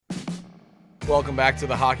Welcome back to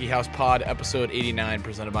the Hockey House Pod, episode 89,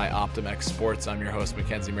 presented by OptimX Sports. I'm your host,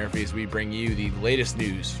 Mackenzie Murphy, as we bring you the latest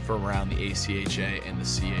news from around the ACHA and the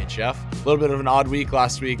CHF. A little bit of an odd week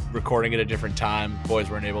last week, recording at a different time. Boys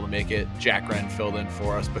weren't able to make it. Jack Wren filled in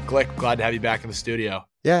for us. But Glick, glad to have you back in the studio.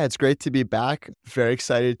 Yeah, it's great to be back. Very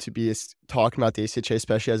excited to be talking about the ACHA,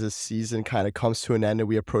 especially as the season kind of comes to an end and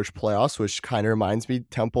we approach playoffs, which kind of reminds me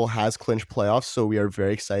Temple has clinched playoffs, so we are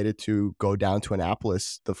very excited to go down to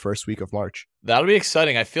Annapolis the first week of March. That'll be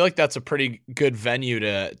exciting. I feel like that's a pretty good venue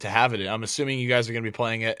to have it in. I'm assuming you guys are going to be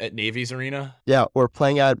playing at Navy's Arena? Yeah, we're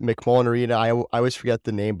playing at McMullen Arena. I always forget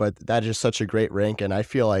the name, but that is such a great rink, and I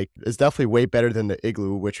feel like it's definitely way better than the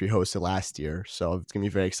Igloo, which we hosted last year. So it's going to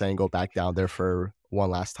be very exciting to go back down there for one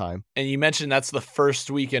last time. And you mentioned that's the first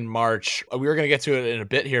week in March. We were going to get to it in a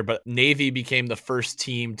bit here, but Navy became the first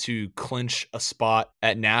team to clinch a spot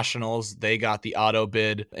at Nationals. They got the auto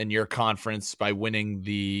bid in your conference by winning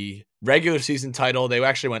the regular season title. They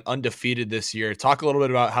actually went undefeated this year. Talk a little bit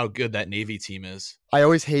about how good that Navy team is. I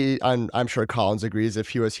always hate, I'm sure Collins agrees. If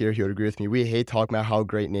he was here, he would agree with me. We hate talking about how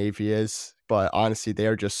great Navy is. But honestly, they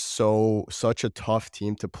are just such a tough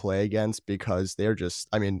team to play against because they're just,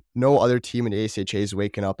 no other team in the ACHA is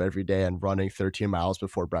waking up every day and running 13 miles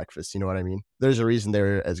before breakfast. You know what I mean? There's a reason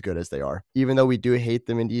they're as good as they are. Even though we do hate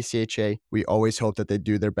them in the ECHA, we always hope that they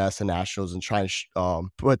do their best in nationals and try to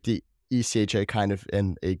put the ECHA kind of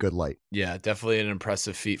in a good light. Yeah, definitely an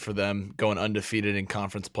impressive feat for them, going undefeated in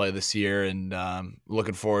conference play this year, and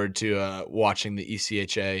looking forward to watching the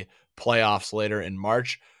ECHA playoffs later in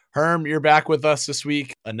March. Herm, you're back with us this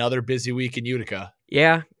week. Another busy week in Utica.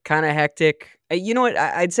 Yeah, kind of hectic. You know what?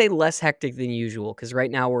 I'd say less hectic than usual because right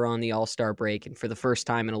now we're on the All-Star break, and for the first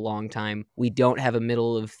time in a long time, we don't have a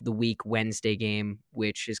middle of the week Wednesday game,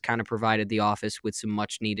 which has kind of provided the office with some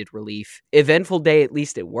much-needed relief. Eventful day, at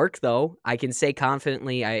least at work, though. I can say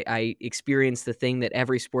confidently I experienced the thing that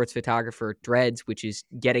every sports photographer dreads, which is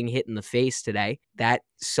getting hit in the face today. That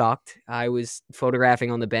sucked. I was photographing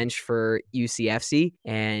on the bench for UCFC,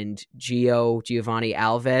 and Giovanni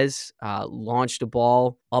Alves launched a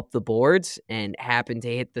ball up the boards and happened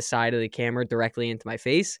to hit the side of the camera directly into my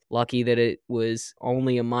face. Lucky that it was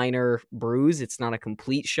only a minor bruise. It's not a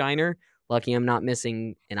complete shiner. Lucky I'm not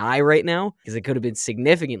missing an eye right now because it could have been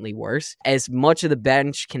significantly worse. As much of the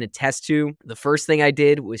bench can attest to, the first thing I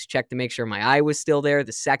did was check to make sure my eye was still there.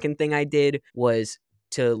 The second thing I did was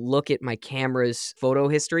to look at my camera's photo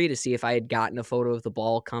history to see if I had gotten a photo of the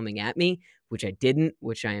ball coming at me, which I didn't,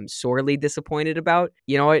 which I am sorely disappointed about.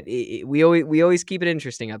 You know what? We always keep it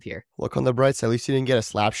interesting up here. Look on the bright side. At least you didn't get a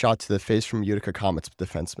slap shot to the face from Utica Comets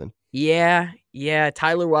defenseman. Yeah.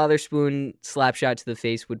 Tyler Wotherspoon slap shot to the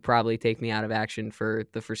face would probably take me out of action for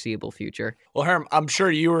the foreseeable future. Well, Herm, I'm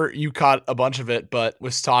sure you caught a bunch of it, but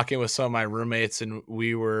was talking with some of my roommates and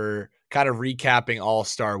we were kind of recapping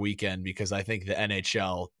All-Star Weekend because I think the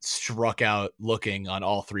NHL struck out looking on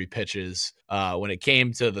all three pitches. When it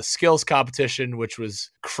came to the skills competition, which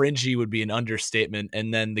was cringy would be an understatement.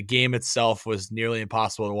 And then the game itself was nearly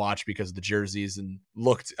impossible to watch because of the jerseys and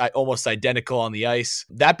looked almost identical on the ice.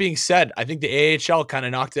 That being said, I think the AHL kind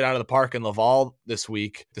of knocked it out of the park in Laval this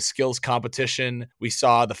week. The skills competition, we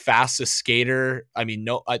saw the fastest skater. I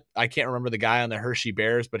can't remember the guy on the Hershey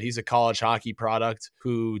Bears, but he's a college hockey product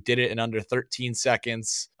who did it in under 13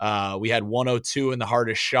 seconds. We had 102 in the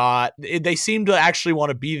hardest shot. They seemed to actually want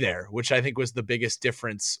to be there, which I think was the biggest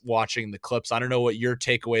difference watching the clips. I don't know what your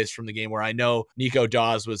takeaways from the game were. I know Nico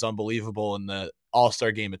Dawes was unbelievable in the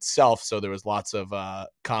All-Star game itself, so there was lots of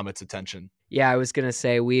Comets attention. Yeah, I was going to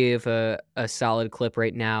say we have a solid clip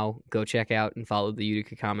right now. Go check out and follow the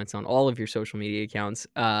Utica Comets on all of your social media accounts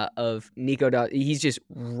of Nico Dawes. He just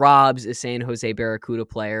robs a San Jose Barracuda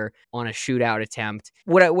player on a shootout attempt.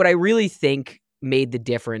 What I really think made the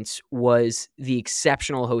difference was the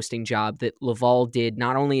exceptional hosting job that Laval did,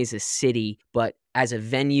 not only as a city, but as a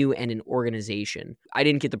venue and an organization. I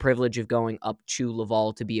didn't get the privilege of going up to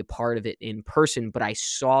Laval to be a part of it in person, but I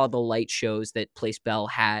saw the light shows that Place Bell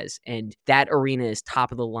has, and that arena is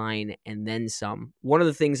top of the line and then some. One of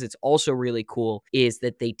the things that's also really cool is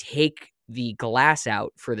that they take the glass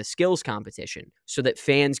out for the skills competition so that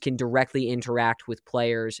fans can directly interact with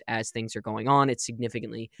players as things are going on. It's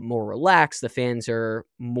significantly more relaxed. The fans are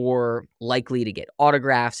more likely to get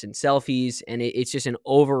autographs and selfies, and it's just an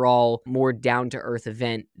overall more down-to-earth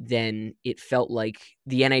event than it felt like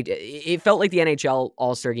the NHL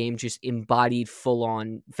All-Star Game just embodied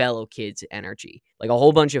full-on fellow kids energy. Like a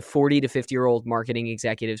whole bunch of 40 to 50-year-old marketing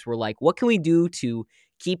executives were like, what can we do to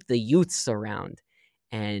keep the youths around?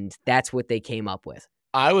 And that's what they came up with.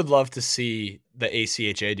 I would love to see the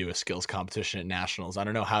ACHA do a skills competition at nationals. I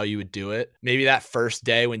don't know how you would do it. Maybe that first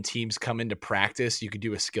day when teams come into practice, you could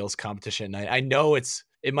do a skills competition at night. I know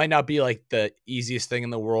it might not be like the easiest thing in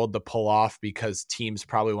the world to pull off because teams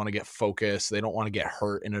probably want to get focused. They don't want to get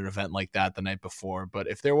hurt in an event like that the night before. But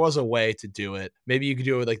if there was a way to do it, maybe you could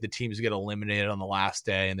do it with like the teams get eliminated on the last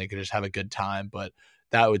day and they could just have a good time. But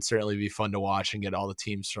that would certainly be fun to watch and get all the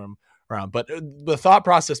teams from around. But the thought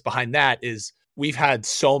process behind that is we've had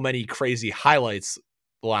so many crazy highlights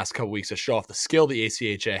the last couple weeks to show off the skill the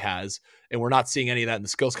ACHA has, and we're not seeing any of that in the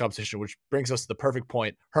skills competition, which brings us to the perfect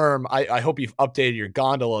point. Herm, I hope you've updated your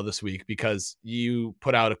gondola this week because you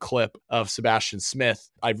put out a clip of Sebastian Smith.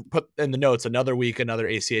 I put in the notes another week, another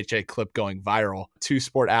ACHA clip going viral.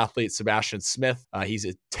 Two-sport athlete Sebastian Smith. He's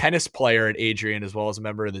a tennis player at Adrian as well as a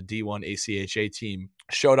member of the D1 ACHA team.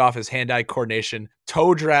 Showed off his hand-eye coordination,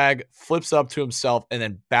 toe drag, flips up to himself, and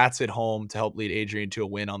then bats it home to help lead Adrian to a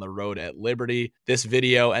win on the road at Liberty. This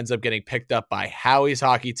video ends up getting picked up by Howie's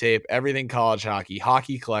Hockey Tape, Everything College Hockey,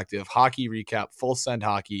 Hockey Collective, Hockey Recap, Full Send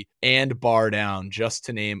Hockey, and Bar Down, just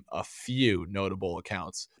to name a few notable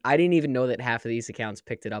accounts. I didn't even know that half of these accounts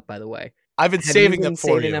picked it up, by the way. I've been saving them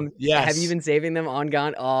for you. Yes. Have you been saving them on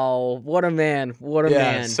Gone? Oh, what a man. What a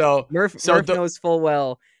man. So Murph knows full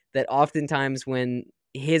well that oftentimes when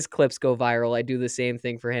his clips go viral, I do the same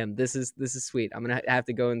thing for him. This is sweet. I'm gonna have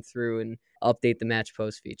to go in through and update the match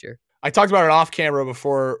post feature. I talked about it off camera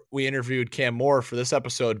before we interviewed Cam Moore for this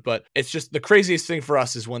episode, but it's just the craziest thing for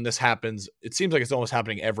us is when this happens. It seems like it's almost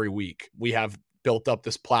happening every week. We have built up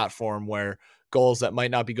this platform where goals that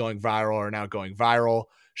might not be going viral are now going viral,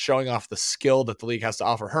 showing off the skill that the league has to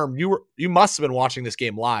offer. Herm, you must have been watching this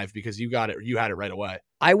game live because you had it right away.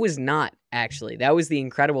 I was not, actually. That was the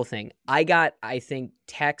incredible thing. I got, I think,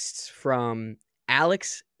 texts from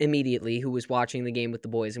Alex immediately, who was watching the game with the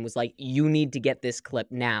boys and was like, you need to get this clip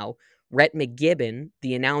now. Rhett McGibbon,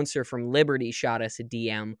 the announcer from Liberty, shot us a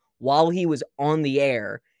DM while he was on the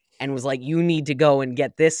air and was like, you need to go and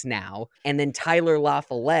get this now. And then Tyler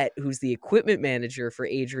LaFollette, who's the equipment manager for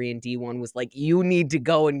Adrian D1, was like, you need to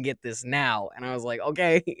go and get this now. And I was like,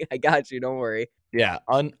 okay, I got you. Don't worry. Yeah,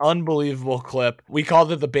 unbelievable clip. We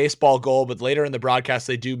called it the baseball goal, but later in the broadcast,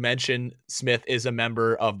 they do mention Smith is a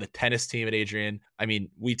member of the tennis team at Adrian. I mean,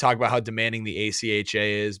 we talk about how demanding the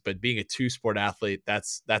ACHA is, but being a two-sport athlete,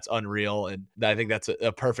 that's unreal. And I think that's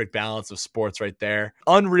a perfect balance of sports right there.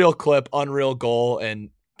 Unreal clip, unreal goal, and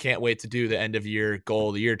can't wait to do the end of year goal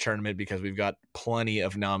of the year tournament because we've got plenty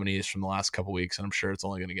of nominees from the last couple weeks, and I'm sure it's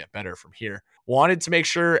only going to get better from here. Wanted to make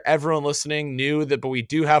sure everyone listening knew that, but we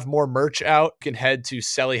do have more merch out. You can head to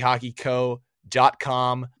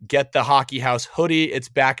sellyhockeyco.com, get the Hockey House hoodie. It's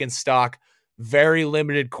back in stock. Very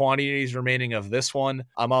limited quantities remaining of this one.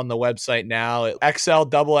 I'm on the website now. XL,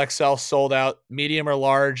 double XL sold out. Medium or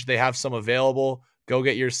large, they have some available. Go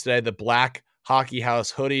get yours today. The black Hockey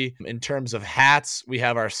House hoodie. In terms of hats, we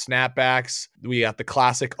have our snapbacks. We got the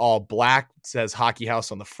classic all black. It says Hockey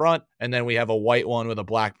House on the front. And then we have a white one with a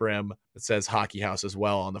black brim that says Hockey House as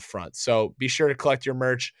well on the front. So be sure to collect your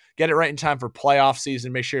merch. Get it right in time for playoff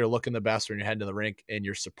season. Make sure you're looking the best when you're heading to the rink and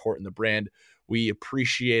you're supporting the brand. We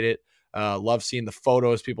appreciate it. Love seeing the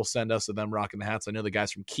photos people send us of them rocking the hats. I know the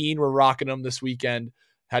guys from Keene were rocking them this weekend.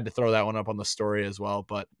 Had to throw that one up on the story as well.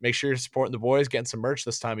 But make sure you're supporting the boys, getting some merch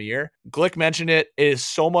this time of year. Glick mentioned it. It is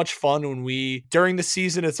so much fun when during the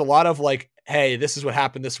season, it's a lot of like, hey, this is what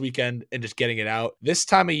happened this weekend and just getting it out. This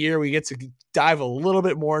time of year, we get to dive a little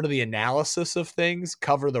bit more into the analysis of things,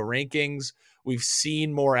 cover the rankings. We've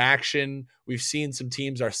seen more action. We've seen some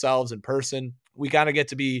teams ourselves in person. We got to get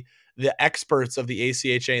to be the experts of the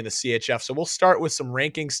ACHA and the CHF. So we'll start with some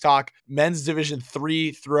rankings talk. Men's Division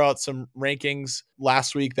III threw out some rankings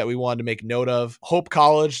last week that we wanted to make note of. Hope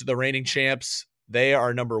College, the reigning champs, they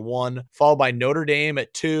are number 1, followed by Notre Dame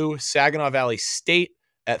at 2, Saginaw Valley State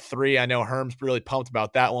at 3. I know Herm's really pumped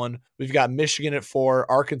about that one. We've got Michigan at 4,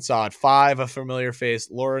 Arkansas at 5, a familiar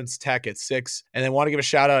face, Lawrence Tech at 6, and then want to give a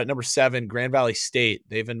shout out at number 7, Grand Valley State.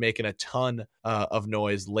 They've been making a ton of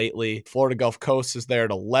noise lately. Florida Gulf Coast is there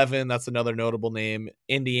at 11. That's another notable name.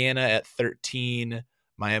 Indiana at 13,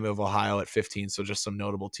 Miami of Ohio at 15. So just some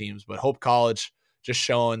notable teams, but Hope College just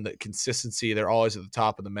showing the consistency. They're always at the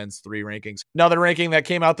top of the men's 3 rankings. Another ranking that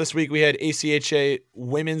came out this week, we had ACHA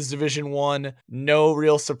Women's Division 1. No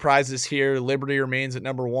real surprises here. Liberty remains at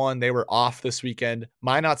number 1. They were off this weekend.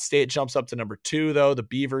 Minot State jumps up to number 2, though. The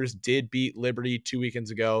Beavers did beat Liberty 2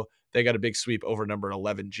 weekends ago. They got a big sweep over number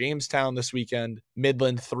 11 Jamestown this weekend.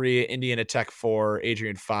 Midland 3, Indiana Tech 4,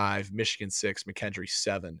 Adrian 5, Michigan 6, McKendree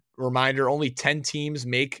 7. Reminder, only 10 teams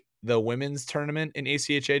make the women's tournament in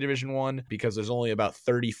ACHA Division 1 because there's only about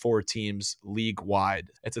 34 teams league-wide.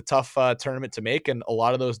 It's a tough tournament to make, and a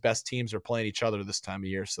lot of those best teams are playing each other this time of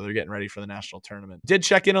year, so they're getting ready for the national tournament. Did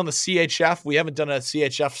check in on the CHF. We haven't done a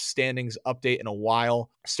CHF standings update in a while.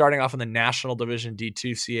 Starting off in the National Division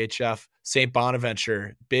D2 CHF, St.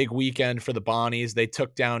 Bonaventure, big weekend for the Bonnies. They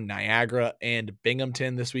took down Niagara and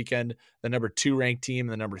Binghamton this weekend, the number 2 ranked team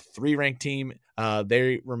and the number 3 ranked team.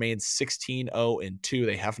 They remain 16-0-2.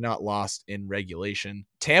 They have not lost in regulation.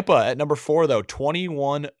 Tampa at number 4, though,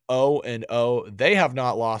 21-0-0. They have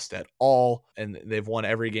not lost at all, and they've won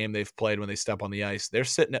every game they've played when they step on the ice. They're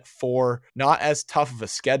sitting at 4, not as tough of a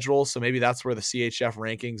schedule, so maybe that's where the CHF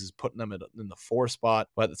rankings is putting them in the 4 spot,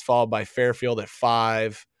 but it's followed by Fairfield at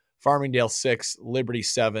 5, Farmingdale 6, Liberty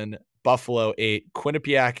 7, Buffalo 8,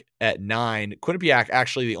 Quinnipiac at 9. Quinnipiac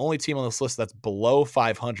actually the only team on this list that's below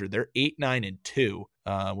 500. They're 8-9-2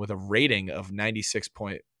 with a rating of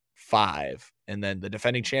 96.5. And then the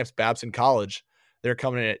defending champs, Babson College, they're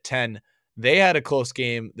coming in at 10. They had a close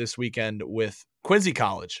game this weekend with Quincy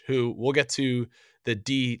College, who we'll get to the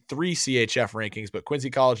D3 CHF rankings, but Quincy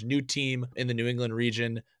College, new team in the New England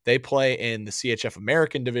region. They play in the CHF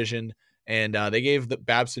American division. And they gave the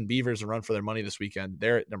Babson Beavers a run for their money this weekend.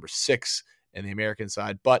 They're at number 6 in the American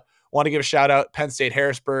side. But want to give a shout out, Penn State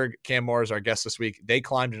Harrisburg. Cam Moore is our guest this week. They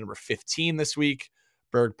climbed to number 15 this week.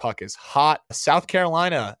 Burg Puck is hot. South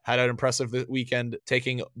Carolina had an impressive weekend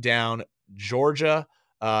taking down Georgia.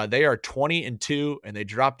 They are 20-2, and they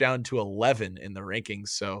dropped down to 11 in the rankings.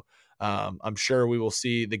 So I'm sure we will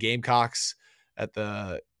see the Gamecocks at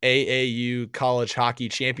the AAU College Hockey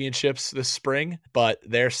Championships this spring, but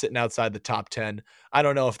they're sitting outside the top 10. I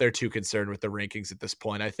don't know if they're too concerned with the rankings at this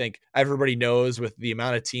point. I think everybody knows with the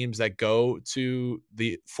amount of teams that go to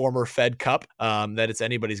the former Fed Cup that it's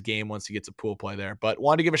anybody's game once you get to pool play there. But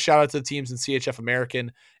wanted to give a shout out to the teams in CHF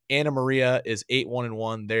American. Anna Maria is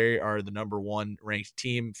 8-1-1. They are the number 1 ranked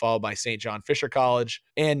team, followed by St. John Fisher College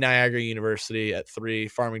and Niagara University at 3,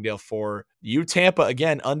 Farmingdale 4. U Tampa,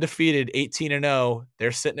 again, undefeated, 18-0.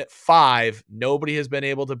 They're sitting at 5. Nobody has been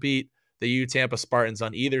able to beat the U Tampa Spartans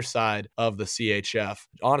on either side of the CHF.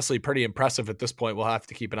 Honestly, pretty impressive at this point. We'll have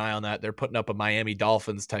to keep an eye on that. They're putting up a Miami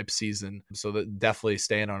Dolphins type season, so that definitely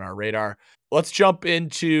staying on our radar. Let's jump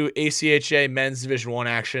into ACHA Men's Division 1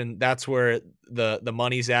 action. That's where the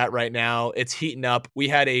money's at right now. It's heating up. We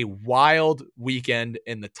had a wild weekend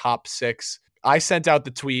in the top 6. I sent out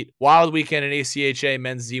the tweet, wild weekend in ACHA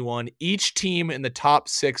Men's D1. Each team in the top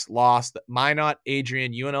 6 lost: Minot,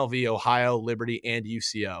 Adrian, UNLV, Ohio, Liberty, and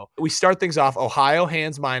UCO. We start things off. Ohio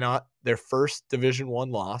hands Minot their first Division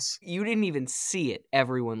 1 loss. You didn't even see it,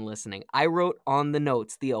 everyone listening. I wrote on the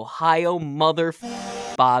notes, the Ohio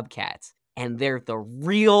Bobcats, and they're the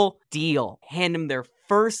real deal. Hand them their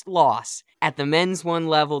first loss at the men's 1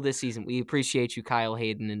 level this season. We appreciate you, Kyle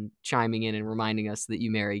Hayden, and chiming in and reminding us that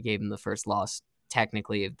UMary gave them the first loss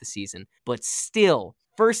technically of the season. But still,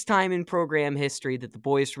 first time in program history that the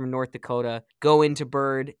boys from North Dakota go into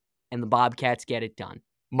Bird and the Bobcats get it done.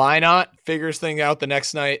 Minot figures things out the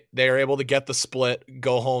next night. They are able to get the split,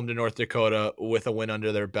 go home to North Dakota with a win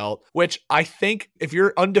under their belt, which I think if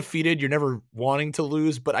you're undefeated, you're never wanting to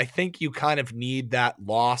lose, but I think you kind of need that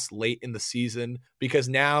loss late in the season because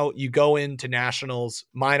now you go into nationals.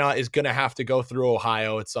 Minot is going to have to go through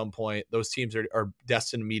Ohio at some point. Those teams are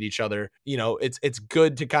destined to meet each other. You know, it's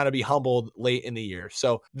good to kind of be humbled late in the year.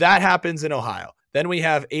 So that happens in Ohio. Then we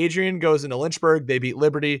have Adrian goes into Lynchburg. They beat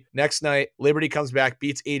Liberty. Next night, Liberty comes back,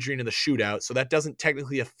 beats Adrian in the shootout. So that doesn't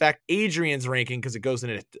technically affect Adrian's ranking because it goes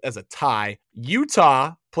in as a tie.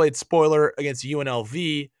 Utah played spoiler against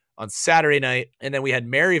UNLV on Saturday night. And then we had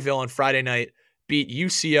Maryville on Friday night, beat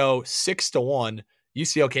UCO 6-1.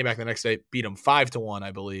 UCO came back the next day, beat them 5-1,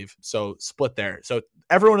 I believe. So split there. So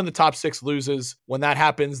everyone in the top 6 loses. When that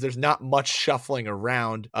happens, there's not much shuffling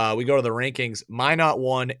around. We go to the rankings. Minot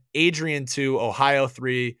 1, Adrian 2, Ohio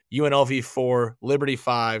 3, UNLV 4, Liberty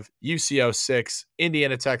 5, UCO 6,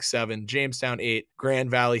 Indiana Tech 7, Jamestown 8, Grand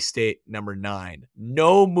Valley State number 9.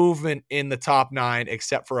 No movement in the top 9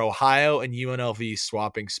 except for Ohio and UNLV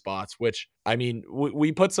swapping spots, which, I mean,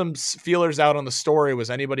 we put some feelers out on the story. Was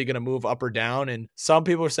anybody going to move up or down? And some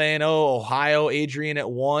people are saying, oh, Ohio, Adrian at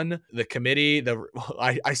 1. The committee,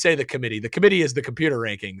 I say the committee is the computer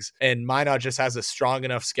rankings. And Minot just has a strong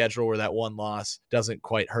enough schedule where that 1 loss doesn't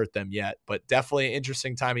quite hurt them yet. But definitely an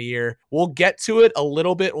interesting time of year. We'll get to it a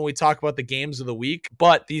little bit when we talk about the games of the week.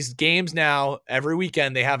 But these games now, every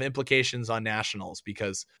weekend, they have implications on nationals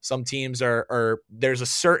because some teams there's a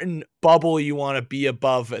certain bubble you want to be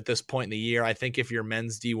above at this point in the year. I think if you're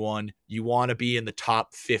men's D1, you want to be in the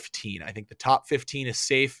top 15. I think the top 15 is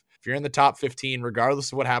safe. If you're in the top 15,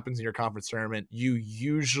 regardless of what happens in your conference tournament, you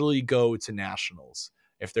usually go to nationals.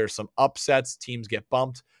 If there's some upsets, teams get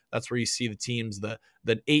bumped. That's where you see the teams, the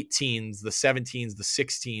 18s, the 17s, the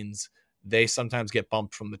 16s, they sometimes get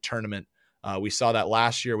bumped from the tournament. We saw that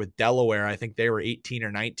last year with Delaware. I think they were 18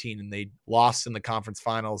 or 19, and they lost in the conference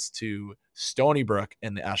finals to Stony Brook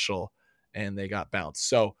in the Eshel, and they got bounced.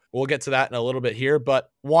 So we'll get to that in a little bit here, but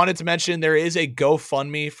wanted to mention there is a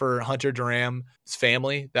GoFundMe for Hunter Duram's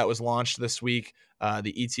family that was launched this week.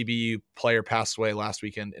 The ETBU player passed away last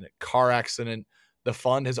weekend in a car accident. The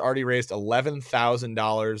fund has already raised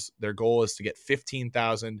 $11,000. Their goal is to get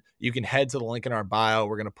 $15,000. You can head to the link in our bio.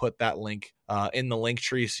 We're going to put that link in the link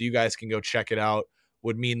tree so you guys can go check it out.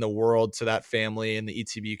 Would mean the world to that family and the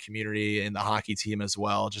ETBU community and the hockey team as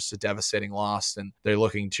well. Just a devastating loss, and they're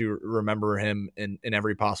looking to remember him in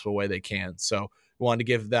every possible way they can. So we wanted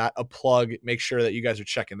to give that a plug. Make sure that you guys are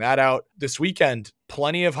checking that out. This weekend,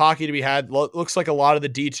 plenty of hockey to be had. Looks like a lot of the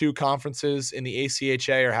D2 conferences in the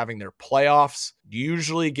ACHA are having their playoffs.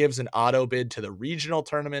 Usually gives an auto bid to the regional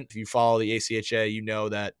tournament. If you follow the ACHA, you know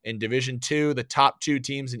that in Division 2, the top 2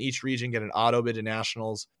 teams in each region get an auto bid to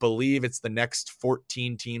nationals. Believe it's the next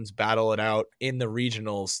 14 teams battle it out in the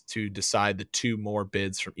regionals to decide the 2 more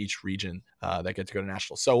bids from each region that get to go to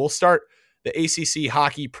nationals. So we'll start the ACC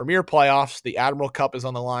Hockey Premier Playoffs. The Admiral Cup is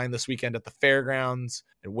on the line this weekend at the Fairgrounds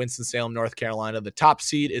in Winston-Salem, North Carolina. The top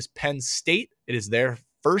seed is Penn State. It is their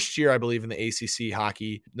first year, I believe, in the ACC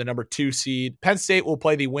hockey. The number 2 seed, Penn State, will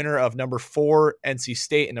play the winner of number 4, NC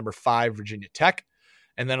State, and number 5, Virginia Tech.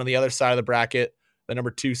 And then on the other side of the bracket, the number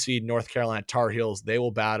 2 seed, North Carolina Tar Heels, they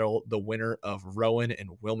will battle the winner of Rowan and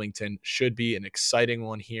Wilmington. Should be an exciting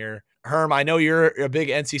one here. Herm, I know you're a big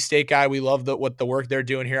NC State guy. We love what the work they're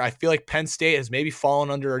doing here. I feel like Penn State has maybe fallen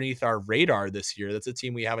underneath our radar this year. That's a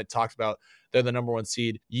team we haven't talked about. They're the number 1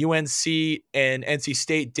 seed. UNC and NC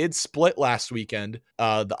State did split last weekend.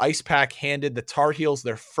 The Ice Pack handed the Tar Heels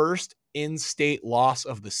their first in-state loss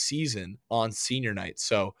of the season on senior night.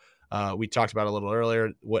 So we talked about a little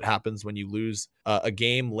earlier what happens when you lose a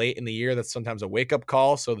game late in the year. That's sometimes a wake-up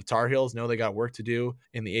call. So the Tar Heels know they got work to do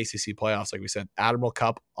in the ACC playoffs. Like we said, Admiral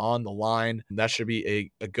Cup on the line. That should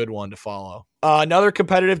be a good one to follow. Another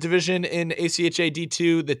competitive division in ACHA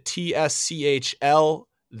D2, the TSCHL.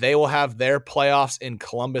 They will have their playoffs in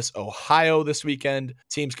Columbus, Ohio this weekend.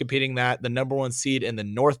 Teams competing that, the number 1 seed in the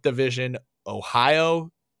North Division,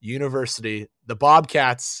 Ohio University. The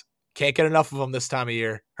Bobcats, can't get enough of them this time of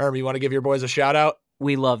year. Herm, you want to give your boys a shout out?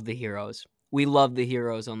 We love the heroes. We love the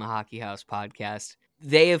heroes on the Hockey House podcast.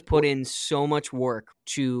 They have put in so much work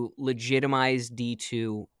to legitimize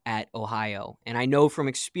D2 at Ohio. And I know from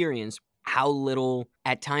experience how little,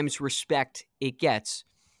 at times, respect it gets.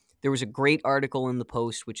 There was a great article in the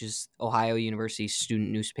Post, which is Ohio University's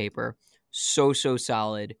student newspaper. So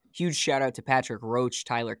solid. Huge shout out to Patrick Roach,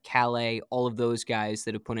 Tyler Calais, all of those guys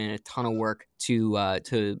that have put in a ton of work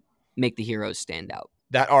to make the heroes stand out.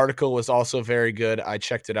 That article was also very good. I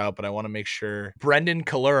checked it out, but I want to make sure. Brendan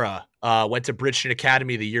Kalura went to Bridgeton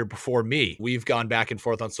Academy the year before me. We've gone back and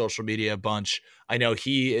forth on social media a bunch. I know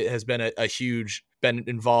he has been been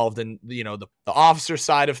involved in the officer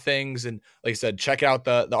side of things. And like I said, check out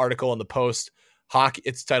the article in the Post. Hockey,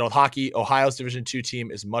 it's titled Hockey, Ohio's Division II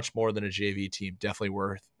team is much more than a JV team. Definitely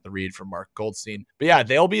worth the read from Mark Goldstein. But yeah,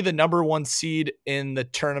 they'll be the number 1 seed in the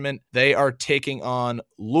tournament. They are taking on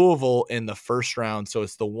Louisville in the first round. So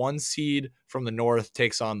it's the 1 seed from the north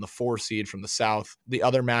takes on the 4 seed from the south. The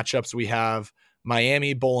other matchups we have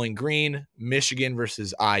Miami, Bowling Green, Michigan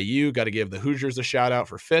versus IU. Got to give the Hoosiers a shout out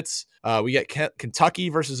for Fitz. We get Kentucky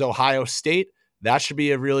versus Ohio State. That should be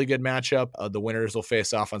a really good matchup. The winners will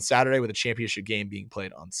face off on Saturday with a championship game being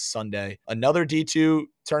played on Sunday. Another D2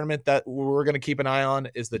 tournament that we're going to keep an eye on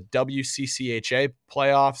is the WCCHA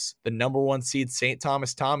playoffs. The number 1 seed, St.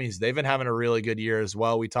 Thomas Tommies. They've been having a really good year as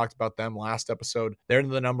well. We talked about them last episode. They're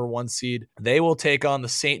the number 1 seed. They will take on the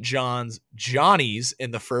St. John's Johnnies in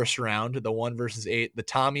the first round, the 1 versus 8. The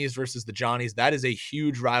Tommies versus the Johnnies. That is a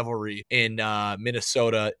huge rivalry in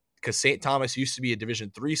Minnesota, because St. Thomas used to be a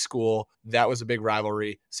Division III school. That was a big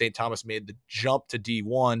rivalry. St. Thomas made the jump to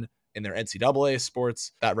D1 in their NCAA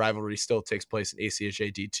sports. That rivalry still takes place in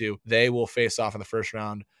ACHA D2. They will face off in the first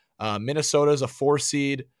round. Minnesota is a 4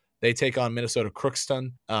 seed. They take on Minnesota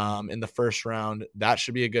Crookston in the first round. That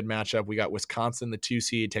should be a good matchup. We got Wisconsin, the 2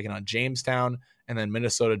 seed, taking on Jamestown, and then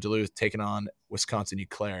Minnesota Duluth taking on Wisconsin Eau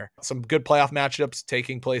Claire. Some good playoff matchups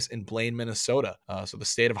taking place in Blaine, Minnesota. So the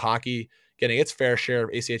state of hockey getting its fair share of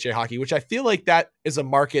ACHA hockey, which I feel like that is a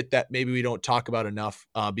market that maybe we don't talk about enough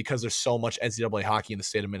because there's so much NCAA hockey in the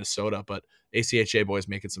state of Minnesota, but ACHA boys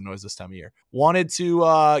making some noise this time of year. Wanted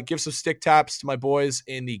to give some stick taps to my boys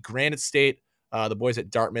in the Granite State, the boys at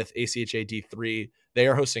Dartmouth, ACHA D3. They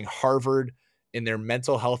are hosting Harvard in their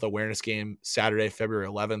mental health awareness game Saturday, February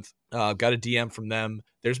 11th. Got a DM from them.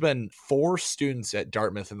 There's been 4 students at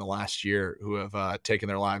Dartmouth in the last year who have taken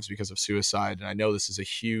their lives because of suicide. And I know this is a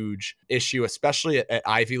huge issue, especially at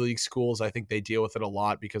Ivy League schools. I think they deal with it a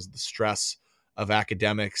lot because of the stress of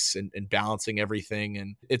academics and balancing everything.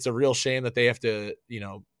 And it's a real shame that they have to,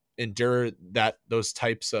 endure those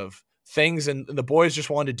types of things. And the boys just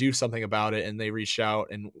wanted to do something about it, and they reached out,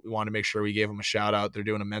 and we want to make sure we gave them a shout out. They're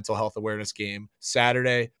doing a mental health awareness game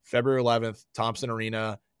Saturday, February 11th, Thompson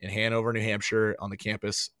Arena in Hanover, New Hampshire, on the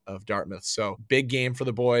campus of Dartmouth. So big game for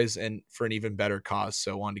the boys and for an even better cause.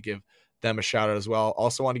 So wanted to give them a shout out as well.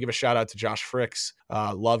 Also want to give a shout out to Josh Fricks.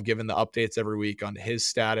 Love giving the updates every week on his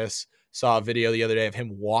status. Saw a video the other day of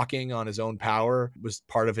him walking on his own power. It was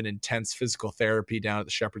part of an intense physical therapy down at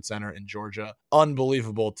the Shepherd Center in Georgia.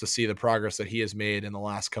 Unbelievable to see the progress that he has made in the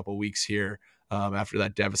last couple of weeks here after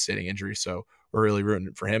that devastating injury. So we're really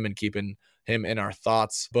rooting for him and keeping him in our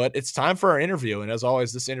thoughts. But it's time for our interview. And as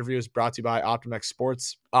always, this interview is brought to you by OptimX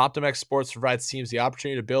Sports. OptimX Sports provides teams the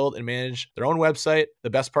opportunity to build and manage their own website. The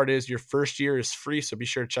best part is your first year is free, so be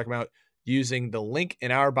sure to check them out using the link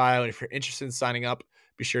in our bio. And if you're interested in signing up,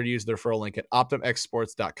 be sure to use the referral link at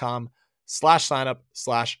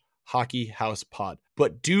optimxsports.com/signup/hockeyhousepod.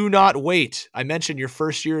 But do not wait. I mentioned your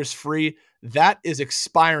first year is free. That is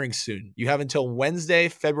expiring soon. You have until Wednesday,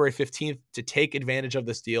 February 15th to take advantage of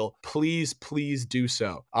this deal. Please, please do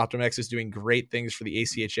so. OptimX is doing great things for the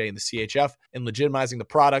ACHA and the CHF and legitimizing the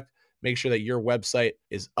product. Make sure that your website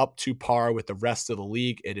is up to par with the rest of the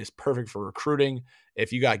league. It is perfect for recruiting.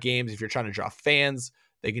 If you got games, if you're trying to draw fans,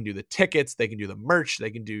 they can do the tickets, they can do the merch,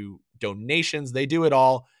 they can do donations, they do it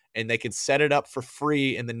all, and they can set it up for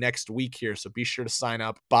free in the next week here. So be sure to sign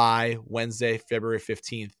up by Wednesday, February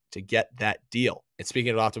 15th to get that deal. And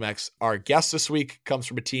speaking of OptimX, our guest this week comes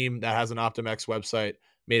from a team that has an OptimX website.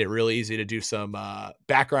 Made it really easy to do some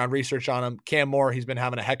background research on him. Cam Moore, he's been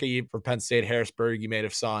having a heck of a year for Penn State Harrisburg. You may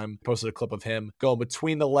have saw him, posted a clip of him going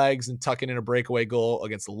between the legs and tucking in a breakaway goal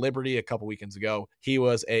against Liberty a couple weekends ago. He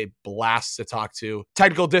was a blast to talk to.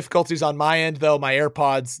 Technical difficulties on my end, though. My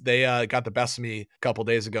AirPods, they got the best of me a couple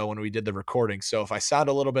days ago when we did the recording. So if I sound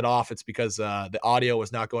a little bit off, it's because the audio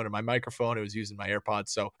was not going to my microphone. It was using my AirPods.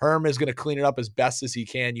 So Herm is going to clean it up as best as he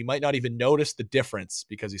can. You might not even notice the difference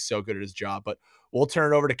because he's so good at his job, but we'll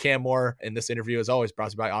turn it over to Cam Moore. And this interview, as always,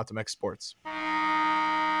 brought to you by OptimX Sports.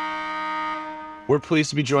 We're pleased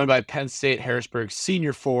to be joined by Penn State Harrisburg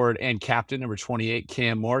senior forward and captain, number 28,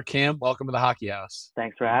 Cam Moore. Cam, welcome to the Hockey House.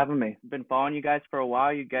 Thanks for having me. I've been following you guys for a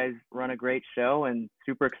while. You guys run a great show, and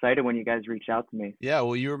super excited when you guys reached out to me. Yeah,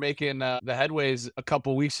 well, you were making the headways a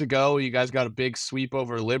couple weeks ago. You guys got a big sweep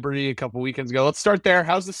over Liberty a couple weekends ago. Let's start there.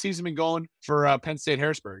 How's the season been going for Penn State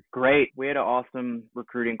Harrisburg? Great. We had an awesome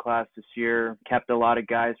recruiting class this year. Kept a lot of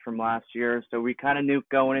guys from last year, so we kind of knew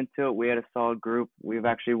going into it. We had a solid group. We've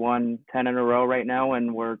actually won 10 in a row right now,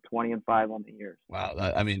 and we're 20-5 on the year. Wow,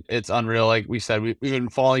 it's unreal. Like we said, we've been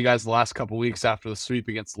following you guys the last couple weeks after the sweep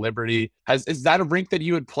against Liberty. Is that a rink that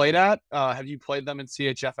you had played at? Have you played them in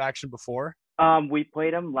CHF action before? We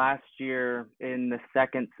played them last year in the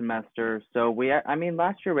second semester. So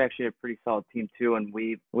last year we actually had a pretty solid team too, and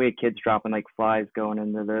we had kids dropping like flies going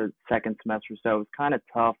into the second semester. So it was kind of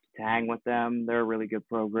tough to hang with them. They're a really good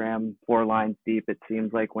program, 4 lines deep. It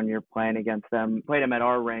seems like when you're playing against them. We played them at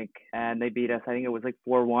our rink, and they beat us. I think it was like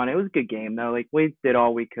 4-1. It was a good game though. Like we did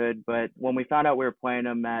all we could, but when we found out we were playing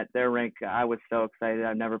them at their rink, I was so excited.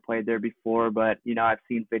 I've never played there before, but I've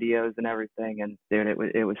seen videos and everything, and dude,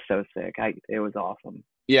 it was so sick. It was awesome.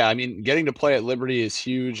 Yeah, I mean, getting to play at Liberty is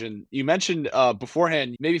huge. And you mentioned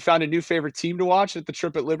beforehand, maybe found a new favorite team to watch at the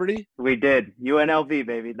trip at Liberty? We did. UNLV,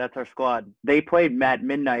 baby. That's our squad. They played at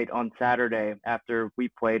midnight on Saturday after we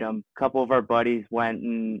played them. A couple of our buddies went,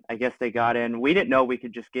 and I guess they got in. We didn't know we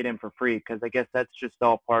could just get in for free because I guess that's just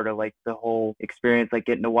all part of, like, the whole experience, like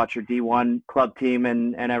getting to watch your D1 club team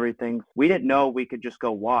and everything. We didn't know we could just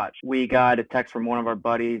go watch. We got a text from one of our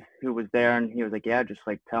buddies who was there, and he was like, yeah, just,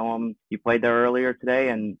 like, tell them you played there earlier today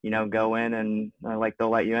and, go in and, they'll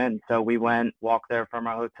let you in. So we went, walked there from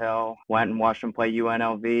our hotel, went and watched them play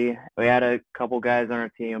UNLV. We had a couple guys on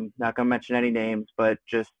our team, not going to mention any names, but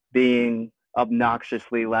just being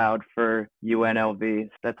obnoxiously loud for UNLV.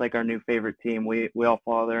 That's like our new favorite team. We all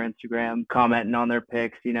follow their Instagram, commenting on their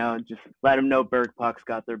pics, just let them know Burg Puck's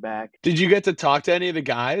got their back. Did you get to talk to any of the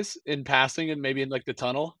guys in passing and maybe in like the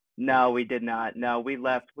tunnel? No, we did not. No, we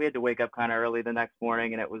left. We had to wake up kind of early the next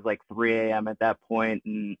morning, and it was like 3 a.m. at that point,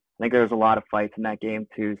 and I think there was a lot of fights in that game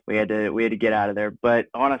too. So we had to get out of there. But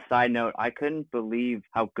on a side note, I couldn't believe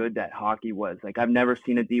how good that hockey was. Like I've never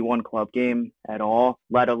seen a D1 club game at all,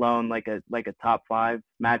 let alone like a top 5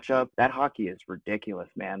 matchup. That hockey is ridiculous,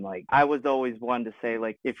 man. Like I was always one to say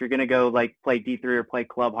like if you're gonna go like play D3 or play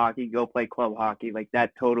club hockey, go play club hockey. Like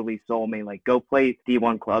that totally sold me. Like go play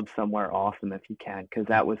D1 club somewhere awesome if you can, because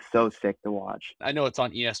that was so sick to watch. I know it's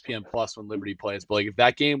on ESPN Plus when Liberty plays, but like if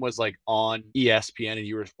that game was like on ESPN and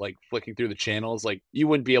you were like flicking through the channels, like you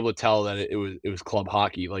wouldn't be able to tell that it was club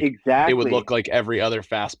hockey. Like Exactly. it would look like every other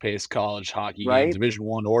fast-paced college hockey game, Right? Division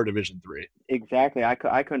 1 or Division 3. Exactly. I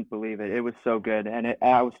couldn't believe it. It was so good. And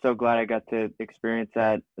I was so glad I got to experience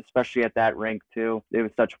that, especially at that rink, too. It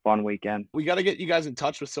was such a fun weekend. We got to get you guys in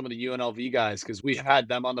touch with some of the UNLV guys because we had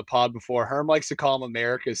them on the pod before. Herm likes to call them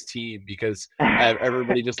America's team because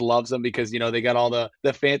everybody just loves them because, you know, they got all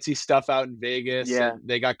the fancy stuff out in Vegas. Yeah. And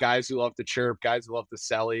they got guys who love to chirp, guys who love to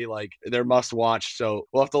selly. Like, they're must watch. So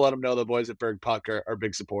we'll have to let them know the boys at Burg Puck are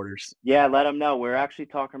big supporters. Yeah, let them know. We're actually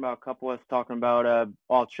talking about a couple of us talking about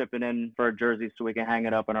all chipping in for a jersey so we can hang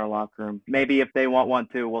it up in our locker room. Maybe if they want one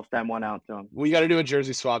too, we'll send one out to them. We got to do a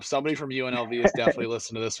jersey swap. Somebody from UNLV is definitely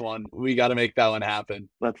listening to this one. We got to make that one happen.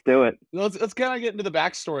 Let's do it. Let's kind of get into the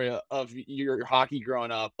backstory of your hockey growing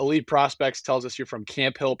up. Elite Prospects tells us you're from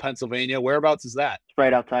Camp Hill, Pennsylvania. Whereabouts is that? It's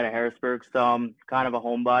right outside of Harrisburg, so I'm kind of a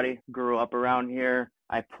homebody. Grew up around here.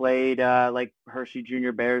 I played like Hershey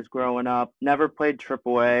Junior Bears growing up. Never played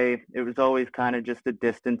AAA. It was always kind of just a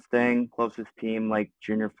distance thing. Closest team like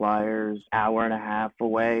Junior Flyers, hour and a half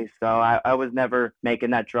away. So I was never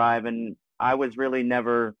making that drive, and I was really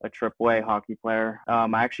never a AAA hockey player. I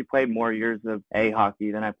actually played more years of A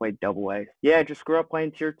hockey than I played AA. Yeah, I just grew up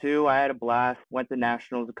playing Tier 2. I had a blast. Went to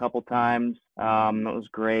nationals a couple times. It was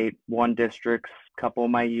great. Won districts a couple of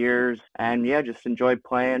my years. And yeah, just enjoyed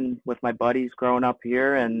playing with my buddies growing up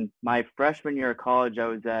here. And my freshman year of college, I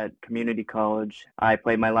was at community college. I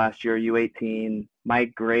played my last year U18. My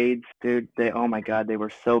grades, dude, oh my God, they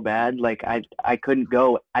were so bad. Like I couldn't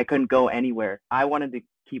go anywhere. I wanted to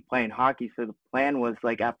keep playing hockey. So the plan was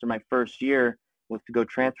like after my first year was to go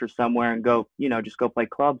transfer somewhere and go, just go play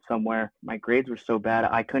club somewhere. My grades were so bad,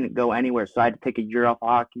 I couldn't go anywhere. So I had to take a year off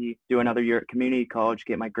hockey, do another year at community college,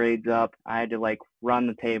 get my grades up. I had to like run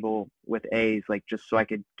the table with A's, like just so I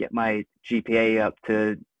could get my GPA up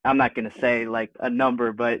to, I'm not going to say like a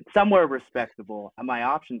number, but somewhere respectable. My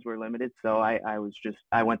options were limited. So I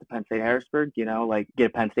went to Penn State Harrisburg, like get a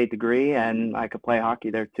Penn State degree, and I could play hockey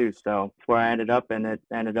there too. So that's where I ended up, and it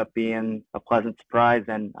ended up being a pleasant surprise,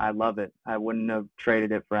 and I love it. I wouldn't have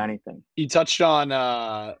traded it for anything. You touched on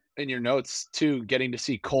in your notes too, getting to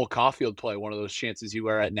see Cole Caulfield play, one of those chances you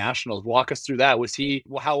were at nationals. Walk us through that.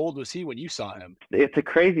 How old was he when you saw him? It's a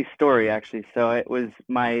crazy story, actually. So it was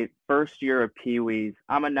my first year of Pee Wees.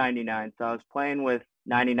 I'm a 99, so I was playing with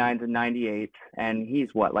 99s and 98s, and he's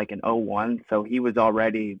like an 01, so he was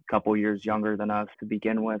already a couple years younger than us to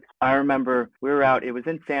begin with. I remember we were out, it was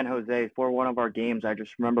in San Jose for one of our games. I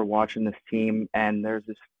just remember watching this team, and there's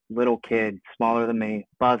this little kid, smaller than me,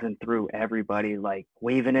 buzzing through everybody, like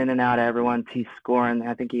waving in and out of everyone. He's scoring.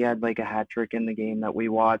 I think he had like a hat trick in the game that we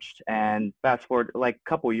watched. And fast forward like a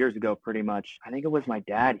couple years ago, pretty much, I think it was my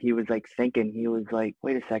dad. He was like thinking, he was like,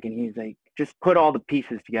 wait a second. He's like, just put all the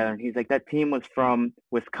pieces together. And he's like, that team was from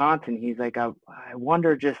Wisconsin. He's like, I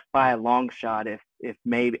wonder just by a long shot if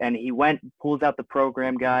maybe, and he pulls out the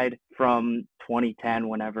program guide from 2010,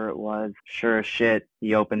 whenever it was. Sure as shit,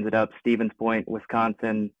 he opens it up. Stevens Point,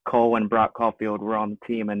 Wisconsin. Cole and Brock Caulfield were on the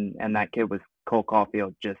team, and that kid was Cole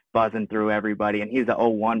Caulfield, just buzzing through everybody. And he's a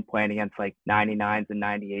 01 playing against like 99s and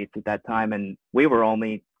 98s at that time. And we were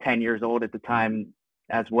only 10 years old at the time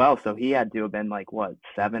as well. So he had to have been like,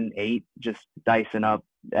 7, 8, just dicing up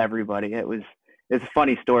everybody. It's a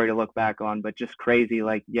funny story to look back on, but just crazy.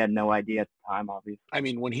 Like, you had no idea at the time, obviously. I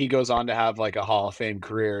mean, when he goes on to have like a Hall of Fame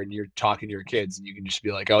career and you're talking to your kids and you can just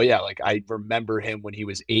be like, oh yeah, like I remember him when he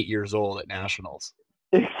was 8 years old at nationals.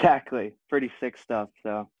 Exactly. Pretty sick stuff.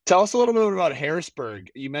 So tell us a little bit about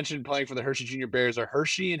Harrisburg. You mentioned playing for the Hershey Junior Bears. Are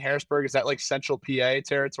Hershey and Harrisburg, is that like central PA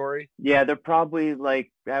territory? Yeah, they're probably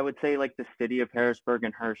like, I would say like the city of Harrisburg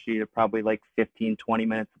and Hershey are probably like 15, 20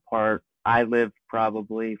 minutes apart. I live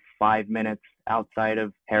probably 5 minutes outside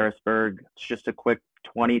of Harrisburg. It's just a quick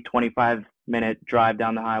 20, 25-minute drive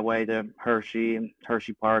down the highway to Hershey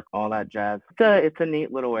Park, all that jazz. It's a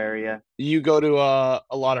neat little area. You go to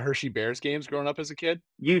a lot of Hershey Bears games growing up as a kid?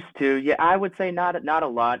 Used to, yeah. I would say not a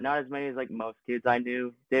lot, not as many as like most kids I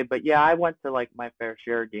knew did. But yeah, I went to like my fair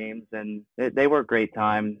share of games, and they were a great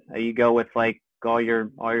time. You go with like all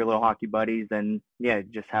your little hockey buddies, and yeah,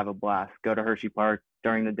 just have a blast. Go to Hershey Park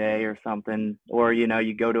during the day or something, or you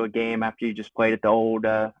go to a game after you just played at the old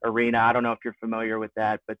arena. I don't know if you're familiar with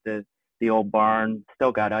that, but the old barn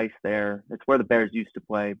still got ice there. It's where the Bears used to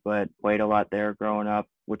play, but played a lot there growing up,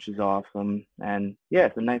 which is awesome. And yeah,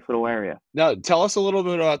 it's a nice little area. Now, tell us a little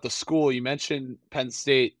bit about the school. You mentioned Penn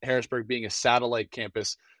State Harrisburg being a satellite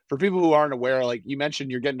campus. For people who aren't aware, like you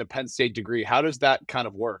mentioned, you're getting a Penn State degree. How does that kind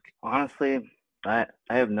of work? Honestly, I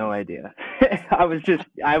have no idea. I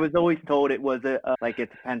was always told it was it's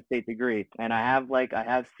a Penn State degree, and I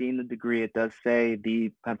have seen the degree. It does say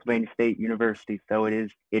the Pennsylvania State University, so it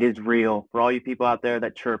is real. For all you people out there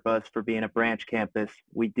that chirp us for being a branch campus,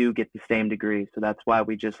 we do get the same degree, so that's why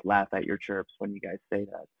we just laugh at your chirps when you guys say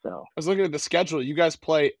that. So I was looking at the schedule. You guys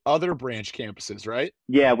play other branch campuses, right?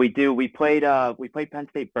 yeah, we do. We played Penn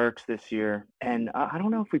State Berks this year, and I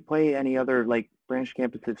don't know if we play any other branch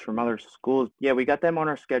campuses from other schools. Yeah, we got them on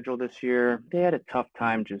our schedule this year. They had a tough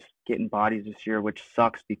time just getting bodies this year, which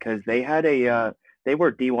sucks because they had they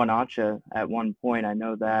were D1 ACHA at one point. I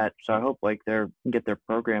know that. So I hope they get their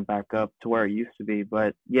program back up to where it used to be.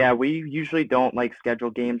 But yeah, we usually don't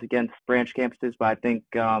schedule games against branch campuses, but I think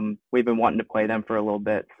we've been wanting to play them for a little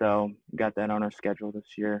bit. So we got that on our schedule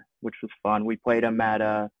this year, which was fun. We played them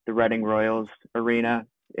at the Reading Royals Arena,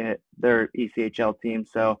 their ECHL team.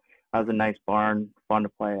 So that was a nice barn, fun to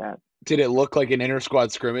play at. Did it look like an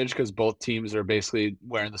inter-squad scrimmage because both teams are basically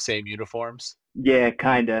wearing the same uniforms? Yeah,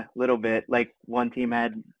 kind of, little bit. One team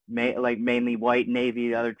had mainly white navy,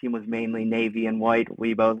 the other team was mainly navy and white.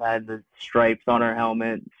 We both had the stripes on our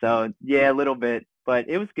helmet, so yeah, a little bit. But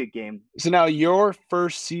it was a good game. So now your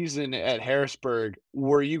first season at Harrisburg,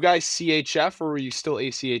 were you guys CHF or were you still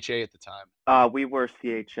ACHA at the time? We were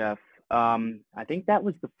CHF. I think that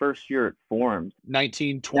was the first year it formed.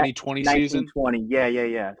 2020 season? 1920,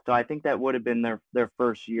 yeah. So I think that would have been their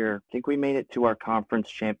first year. I think we made it to our conference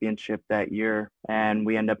championship that year, and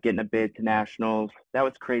we ended up getting a bid to nationals. That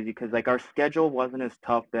was crazy because our schedule wasn't as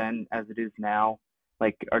tough then as it is now.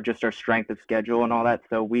 Our strength of schedule and all that.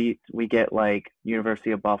 So we get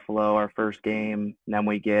University of Buffalo our first game, and then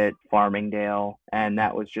we get Farmingdale, and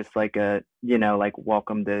that was just a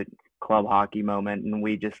welcome to club hockey moment, and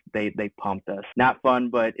they pumped us. Not fun,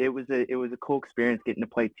 but it was a cool experience getting to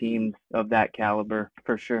play teams of that caliber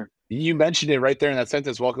for sure. You mentioned it right there in that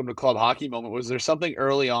sentence, welcome to club hockey moment. Was there something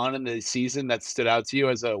early on in the season that stood out to you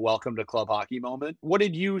as a welcome to club hockey moment? What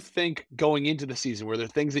did you think going into the season? Were there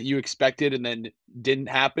things that you expected and then didn't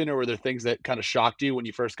happen, or were there things that kind of shocked you when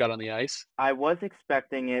you first got on the ice? I was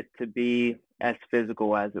expecting it to be as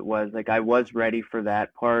physical as it was. I was ready for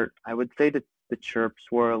that part. I would say that the chirps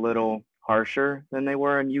were a little harsher than they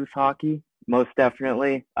were in youth hockey. Most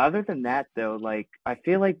definitely. Other than that, though, I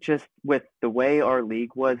feel just with the way our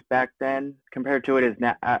league was back then compared to it is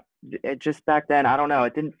now, it just back then, I don't know,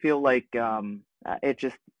 it didn't feel it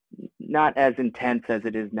just not as intense as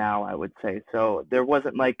it is now, I would say. So there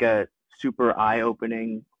wasn't a super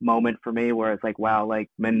eye-opening moment for me where it's wow,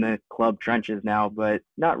 I'm in the club trenches now, but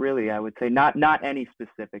not really, I would say. Not any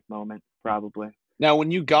specific moment, probably. Now,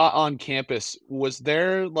 when you got on campus, was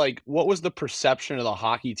there what was the perception of the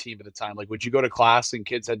hockey team at the time? Would you go to class and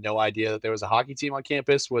kids had no idea that there was a hockey team on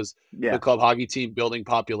campus? Was the club hockey team building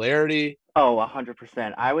popularity? Oh,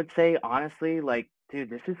 100%. I would say, honestly,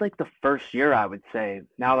 dude, this is the first year, I would say,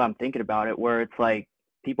 now that I'm thinking about it, where it's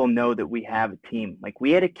people know that we have a team.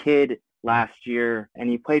 We had a kid last year, and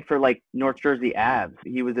he played for North Jersey Avs.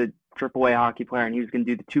 He was a AAA hockey player, and he was going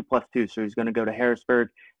to do the 2+2. So he's going to go to Harrisburg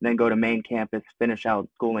and then go to main campus, finish out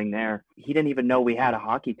schooling there. He didn't even know we had a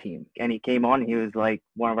hockey team, and he came on. And he was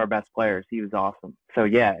one of our best players. He was awesome. So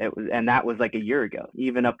yeah, it was, and that was a year ago.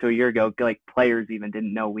 Even up to a year ago, players even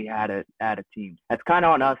didn't know we had a team. That's kind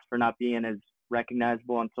of on us for not being as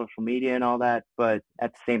recognizable on social media and all that, but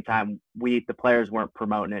at the same time, the players weren't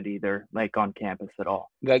promoting it either, on campus at all.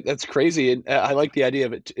 That's crazy, and I like the idea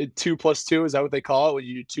of it. 2+2, is that what they call it when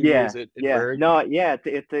you do 2 years at Burg? No, yeah,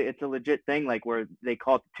 it's a legit thing, where they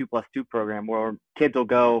call it the 2+2 program, where kids will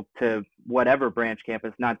go to whatever branch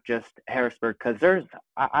campus, not just Harrisburg, because there's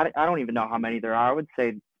I don't even know how many there are. I would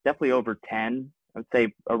say definitely over 10. I would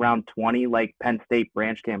say around 20 Penn State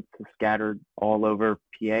branch campuses scattered all over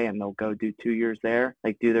PA, and they'll go do 2 years there,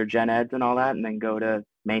 do their gen eds and all that, and then go to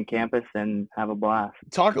main campus and have a blast.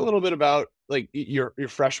 Talk a little bit about your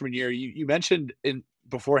freshman year. You mentioned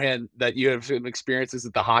beforehand that you have some experiences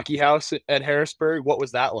at the hockey house at Harrisburg. What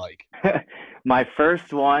was that like? My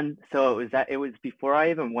first one, so it was before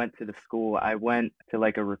I even went to the school. I went to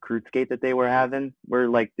a recruit skate that they were having. We're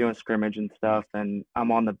doing scrimmage and stuff, and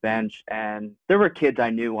I'm on the bench, and there were kids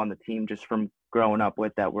I knew on the team just from growing up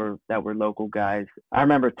with that were local guys. I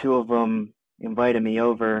remember two of them invited me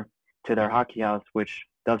over to their hockey house, which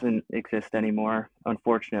doesn't exist anymore,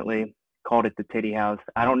 unfortunately. Called it the Titty House.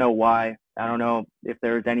 I don't know why. I don't know if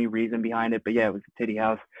there was any reason behind it, but yeah, it was the Titty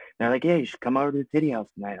House. And they're like, "Yeah, you should come over to the Titty House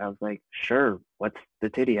tonight." I was like, "Sure, what's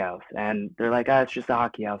the Titty House?" And they're like, "Ah, it's just a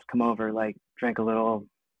hockey house. Come over, like, drink a little,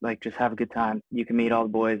 like, just have a good time. You can meet all the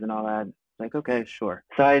boys and all that." Like, okay, sure.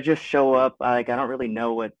 So I just show up. I don't really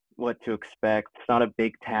know what to expect. It's not a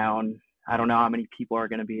big town. I don't know how many people are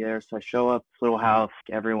going to be there. So I show up, this little house.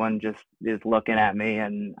 Everyone just is looking at me,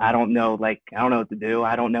 and I don't know what to do.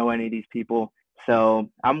 I don't know any of these people. So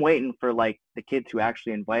I'm waiting for like the kids who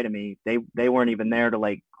actually invited me. They weren't even there to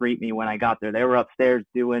like greet me when I got there. They were upstairs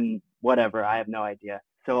doing whatever. I have no idea.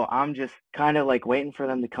 So I'm just kind of like waiting for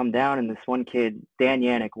them to come down. And this one kid, Dan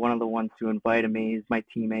Yannick, one of the ones who invited me, is my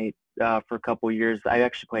teammate for a couple of years. I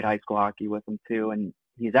actually played high school hockey with him too. And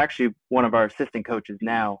he's actually one of our assistant coaches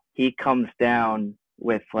now. He comes down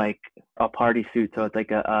with like a party suit. So it's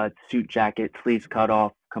like a suit jacket, sleeves cut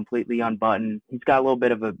off, completely unbuttoned. He's got a little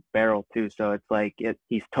bit of a barrel too. So it's like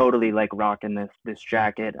he's totally like rocking this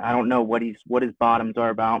jacket. I don't know what his bottoms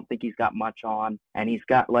are, but I don't think he's got much on. And he's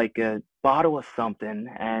got like a bottle of something,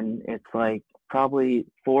 and it's like probably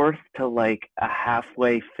fourth to like a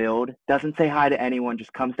halfway filled. Doesn't say hi to anyone,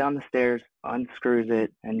 just comes down the stairs, unscrews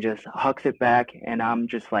it, and just hucks it back. And I'm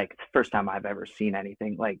just like, first time I've ever seen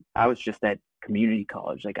anything. Like, I was just at community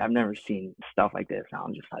college. Like, I've never seen stuff like this. And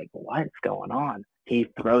I'm just like, what is going on? He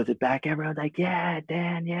throws it back. Everyone's like, yeah,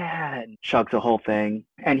 Dan, yeah, and chugs the whole thing.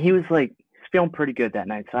 And he was like, feeling pretty good that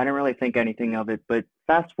night, so I didn't really think anything of it. But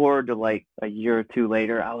fast forward to like a year or two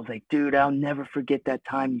later, I was like, dude, I'll never forget that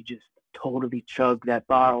time you just totally chugged that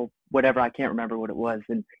bottle, whatever. I can't remember what it was.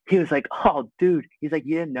 And he was like, oh, dude, he's like,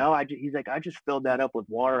 you didn't know? He's like, I just filled that up with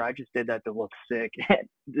water. I just did that to look sick.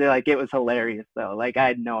 Like, it was hilarious though. Like, I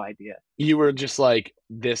had no idea. You were just like,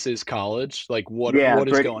 this is college? Like, what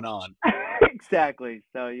is going on? Exactly.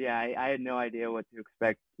 So yeah, I had no idea what to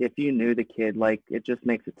expect. If you knew the kid, like, it just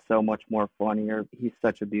makes it so much more funnier. He's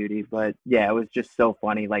such a beauty. But yeah, it was just so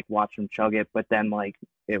funny, like, watch him chug it. But then like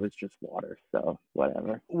it was just water. So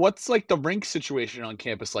whatever. What's like the rink situation on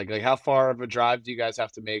campus like? Like, how far of a drive do you guys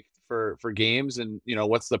have to make for games? And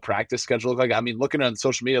what's the practice schedule look like? I mean, looking on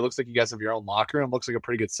social media, it looks like you guys have your own locker room. Looks like a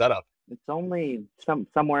pretty good setup. It's only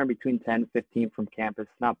somewhere in between 10 and 15 from campus.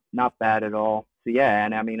 Not bad at all. So yeah,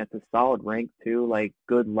 and I mean, it's a solid rink too, like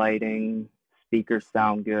good lighting, speakers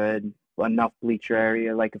sound good, enough bleacher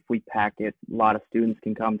area. Like, if we pack it, a lot of students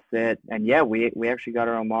can come sit. And yeah, we actually got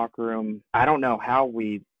our own locker room. I don't know how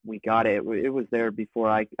we got it. It was there before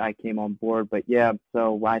I came on board. But yeah,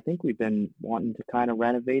 so I think we've been wanting to kind of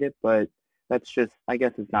renovate it, but that's just, I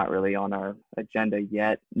guess it's not really on our agenda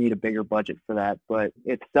yet. Need a bigger budget for that. But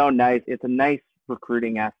it's so nice. It's a nice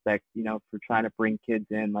recruiting aspect, for trying to bring kids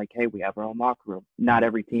in. Like, hey, we have our own locker room. Not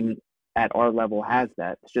every team at our level has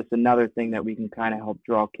that. It's just another thing that we can kind of help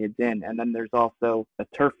draw kids in. And then there's also a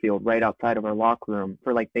turf field right outside of our locker room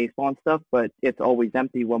for like baseball and stuff, but it's always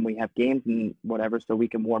empty when we have games and whatever, so we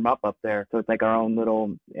can warm up there. So it's like our own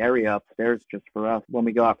little area upstairs just for us. When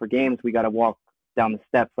we go out for games, we got to walk down the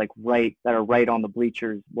steps like right on the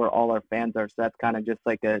bleachers where all our fans are. So that's kind of just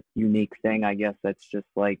like a unique thing, I guess. That's just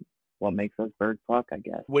like what makes us Burg Puck, I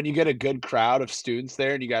guess. When you get a good crowd of students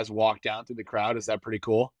there and you guys walk down through the crowd, is that pretty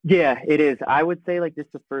cool? Yeah, it is. I would say like this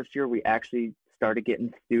is the first year we actually started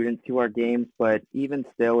getting students to our games, but even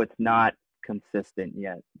still, it's not consistent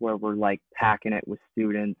yet where we're like packing it with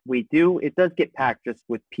students. It does get packed just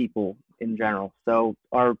with people in general. So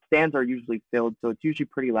our stands are usually filled, so it's usually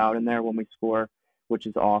pretty loud in there when we score, which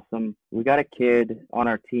is awesome. We got a kid on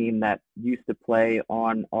our team that used to play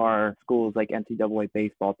on our school's like NCAA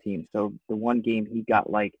baseball team. So the one game he got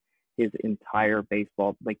like the entire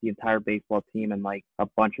baseball team and like a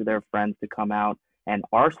bunch of their friends to come out. And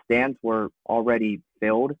our stands were already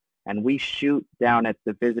filled. And we shoot down at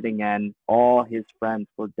the visiting end. All his friends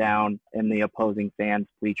were down in the opposing fans'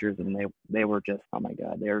 bleachers, and they were just, oh my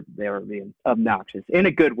God, they were being obnoxious in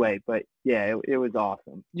a good way. But yeah, it was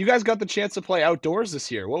awesome. You guys got the chance to play outdoors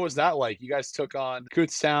this year. What was that like? You guys took on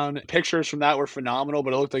Kutztown. Pictures from that were phenomenal,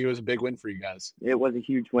 but it looked like it was a big win for you guys. It was a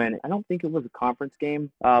huge win. I don't think it was a conference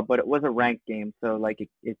game, but it was a ranked game. So like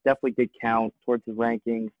it definitely did count towards the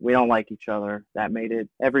rankings. We don't like each other. That made it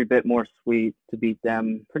every bit more sweet to beat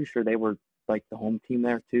them. Pretty sure they were like the home team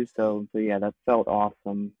there too. So yeah, that felt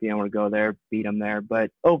awesome being able to go there, beat them there.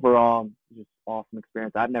 But overall, just awesome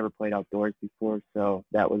experience. I've never played outdoors before, so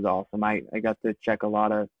that was awesome. I got to check a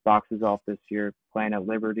lot of boxes off this year, playing at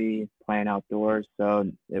Liberty, playing outdoors. So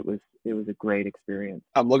it was a great experience.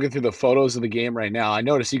 I'm looking through the photos of the game right now. I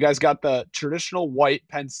noticed you guys got the traditional white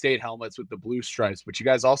Penn State helmets with the blue stripes, but you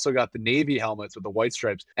guys also got the Navy helmets with the white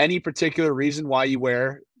stripes. Any particular reason why you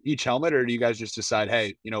wear each helmet, or do you guys just decide,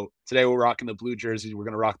 hey, today we're rocking the blue jerseys, we're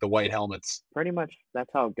going to rock the white helmets? Pretty much that's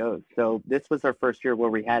how it goes. So this was our first year where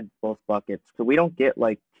we had both buckets. So we don't get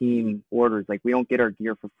like team orders. Like we don't get our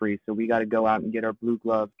gear for free. So we got to go out and get our blue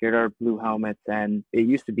gloves, get our blue helmets. And it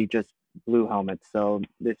used to be just blue helmets. So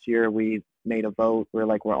this year we made a vote. We're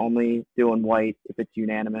only doing white if it's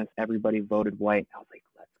unanimous. Everybody voted white. I was like,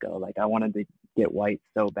 let's go. Like I wanted to get white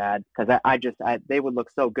so bad because they would look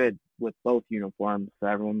so good with both uniforms. So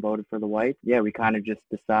everyone voted for the white. Yeah, we kind of just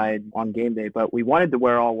decide on game day, but we wanted to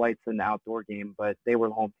wear all whites in the outdoor game, but they were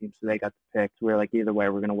the home team, so they got to pick. So we were like, either way,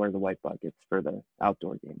 we're going to wear the white buckets for the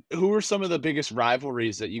outdoor game. Who are some of the biggest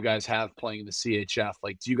rivalries that you guys have playing in the CHF?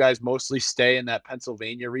 Like, do you guys mostly stay in that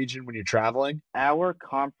Pennsylvania region when you're traveling? Our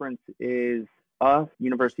conference is us,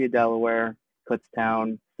 University of Delaware,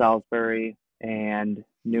 Kutztown, Salisbury, and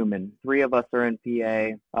Newman. 3 of us are in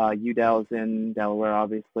PA. UDEL's in Delaware,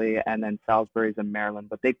 obviously, and then Salisbury's in Maryland.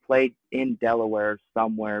 But they played in Delaware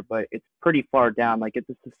somewhere, but it's pretty far down. Like, it's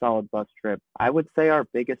just a solid bus trip. I would say our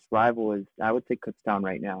biggest rival is, I would say, Kutztown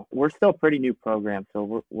right now. We're still a pretty new program,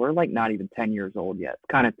 so we're like not even 10 years old yet.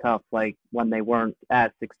 It's kind of tough. Like, when they weren't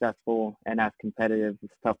as successful and as competitive,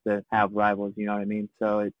 it's tough to have rivals, you know what I mean?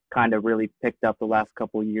 So it kind of really picked up the last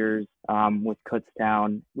couple years with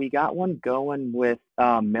Kutztown. We got one going with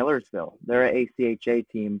Millersville. They're an ACHA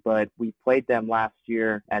team, but we played them last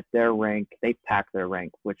year at their rink. They packed their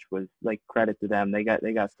rink, which was like credit to them. They got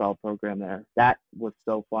a solid program there. That was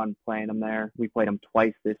so fun playing them there. We played them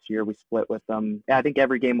twice this year. We split with them. Yeah, I think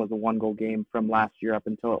every game was a 1-goal game from last year up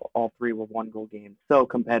until all 3 were 1-goal games. So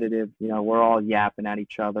competitive. We're all yapping at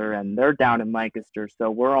each other, and they're down in Lancaster,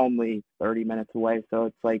 so we're only 30 minutes away. So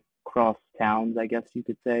it's like cross towns, I guess you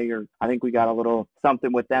could say, or I think we got a little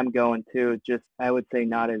something with them going too. Just, I would say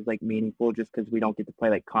not as like meaningful just because we don't get to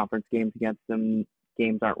play like conference games against them.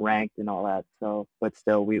 Games aren't ranked and all that. So, but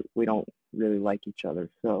still we don't really like each other.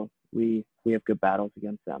 So we have good battles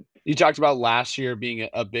against them. You talked about last year being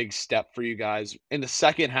a big step for you guys. In the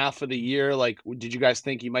second half of the year, like, did you guys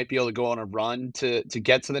think you might be able to go on a run to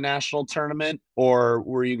get to the national tournament? Or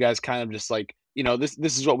were you guys kind of just like, this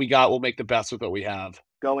is what we got, we'll make the best with what we have?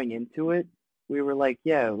 Going into it, we were like,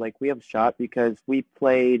 yeah, like we have a shot because we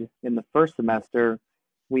played in the first semester.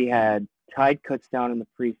 We had tied Kutztown in the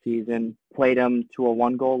preseason, played them to a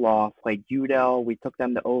 1-goal loss, played UDEL. We took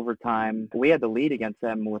them to overtime. We had the lead against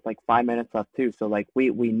them with like 5 minutes left too. So like we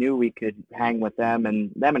knew we could hang with them,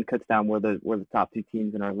 and Kutztown were the top 2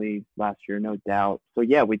 teams in our league last year, no doubt. So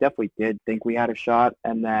yeah, we definitely did think we had a shot.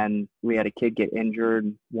 And then we had a kid get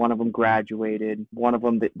injured. One of them graduated. One of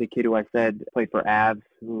them, the kid who I said played for Avs,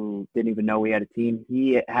 who didn't even know we had a team,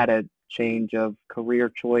 he had a change of career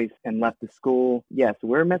choice and left the school. Yes,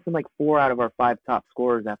 we're missing like 4 out of our 5 top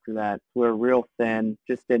scorers after that. We're real thin,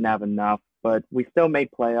 just didn't have enough. But we still made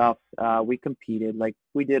playoffs. We competed. Like,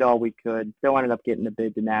 we did all we could. Still ended up getting a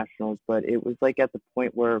bid to nationals, but it was like at the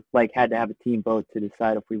point where like had to have a team vote to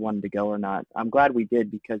decide if we wanted to go or not. I'm glad we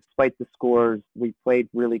did because despite the scores, we played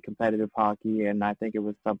really competitive hockey, and I think it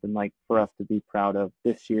was something like for us to be proud of.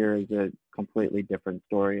 This year is a completely different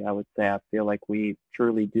story. I would say I feel like we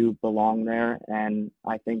truly do belong there, and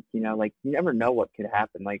I think, like, you never know what could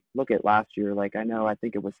happen. Like, look at last year. Like, I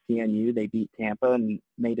think it was CNU. They beat Tampa and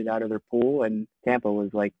made it out of their pool, and Tampa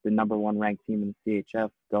was like the number 1 ranked team in the CHF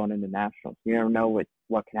going into nationals. You never know what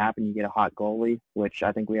can happen. You get a hot goalie, which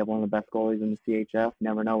I think we have one of the best goalies in the CHF. You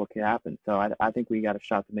never know what could happen. So I think we got a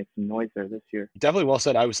shot to make some noise there this year. Definitely well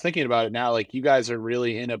said. I was thinking about it now. Like, you guys are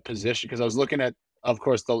really in a position, because I was looking at, of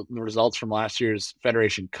course, the results from last year's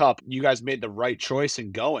Federation Cup. You guys made the right choice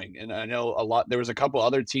in going. And I know there was a couple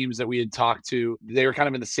other teams that we had talked to. They were kind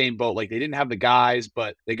of in the same boat. Like, they didn't have the guys,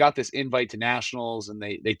 but they got this invite to nationals, and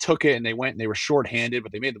they took it, and they went, and they were shorthanded,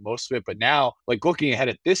 but they made the most of it. But now, like, looking ahead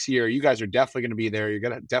at this year, you guys are definitely going to be there. You're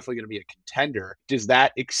definitely going to be a contender. Does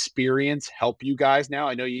that experience help you guys now?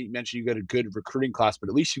 I know you mentioned you got a good recruiting class, but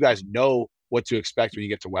at least you guys know what to expect when you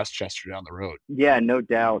get to Westchester down the road. Yeah, no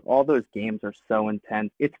doubt. All those games are so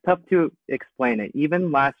intense. It's tough to explain it.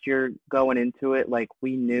 Even last year going into it, like,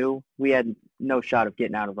 we knew we had no shot of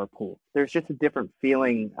getting out of our pool. There's just a different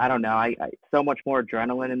feeling. I don't know. I so much more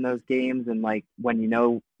adrenaline in those games. And like when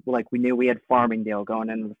like we knew we had Farmingdale going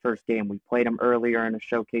into the first game. We played them earlier in a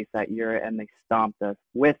showcase that year, and they stomped us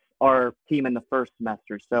with our team in the first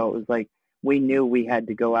semester. So it was like we knew we had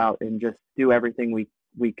to go out and just do everything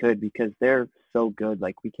we could because they're so good.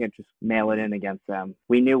 Like we can't just mail it in against them.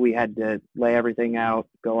 We knew we had to lay everything out,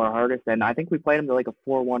 go our hardest, and I think we played them to like a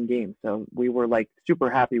 4-1 game. So we were like super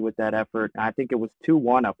happy with that effort. I think it was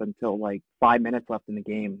 2-1 up until like 5 minutes left in the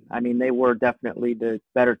game. I mean, they were definitely the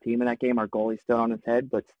better team in that game. Our goalie stood on his head,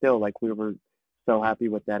 but still, like we were so happy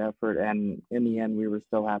with that effort, and in the end we were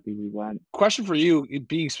so happy we went. Question for you,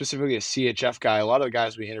 being specifically a CHF guy, a lot of the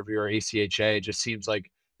guys we interview are ACHA. It just seems like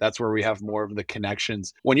that's where we have more of the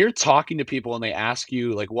connections. When you're talking to people and they ask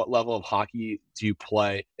you like what level of hockey do you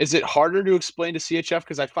play, is it harder to explain to CHF?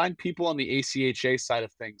 Because I find people on the ACHA side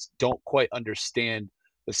of things don't quite understand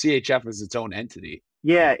the CHF as its own entity.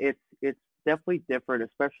 Yeah, it's definitely different,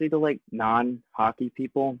 especially to like non-hockey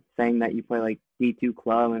people saying that you play like D2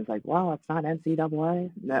 club, and it's like, wow, it's not NCAA.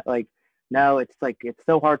 That like, no, it's like it's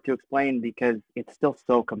so hard to explain because it's still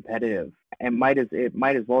so competitive. It might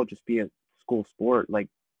as well just be a school sport, like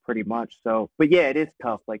pretty much. So, but yeah, it is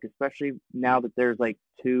tough. Like especially now that there's like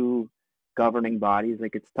two governing bodies,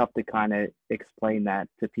 like it's tough to kind of explain that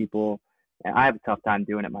to people. And I have a tough time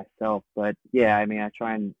doing it myself, but yeah, I mean, I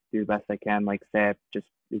try and do the best I can. Like say,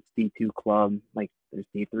 it's D2 club. Like there's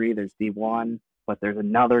D3, there's D1, but there's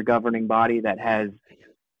another governing body that has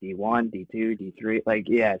D1, D2, D3. Like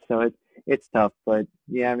yeah, so it's tough, but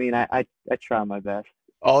yeah, I mean, I try my best.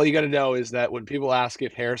 All you got to know is that when people ask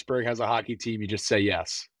if Harrisburg has a hockey team, you just say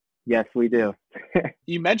yes. Yes, we do.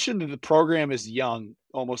 You mentioned that the program is young,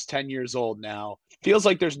 almost 10 years old now. Feels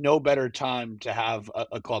like there's no better time to have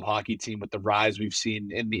a club hockey team with the rise we've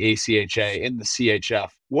seen in the ACHA, in the CHF.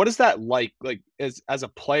 What is that like? Like as a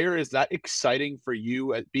player, is that exciting for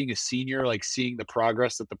you at being a senior, like seeing the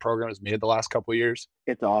progress that the program has made the last couple of years?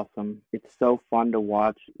 It's awesome. It's so fun to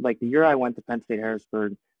watch. Like the year I went to Penn State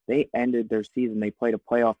Harrisburg, they ended their season. They played a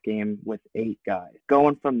playoff game with 8 guys.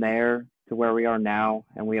 Going from there to where we are now,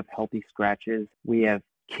 and we have healthy scratches. We have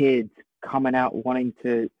kids coming out wanting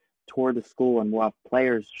to tour the school, and we'll have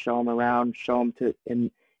players show them around, show them to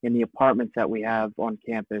in the apartments that we have on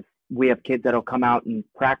campus. We have kids that'll come out and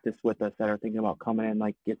practice with us that are thinking about coming in.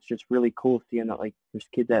 Like it's just really cool seeing that like there's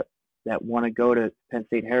kids that want to go to Penn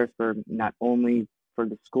State Harrisburg, not only for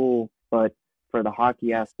the school, but for the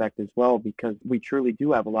hockey aspect as well, because we truly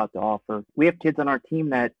do have a lot to offer. We have kids on our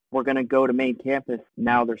team that were going to go to main campus.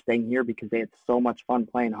 Now they're staying here because they had so much fun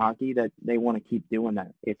playing hockey that they want to keep doing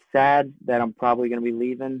that. It's sad that I'm probably going to be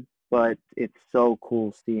leaving, but it's so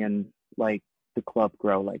cool seeing like the club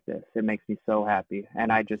grow like this. It makes me so happy. And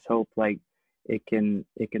I just hope like it can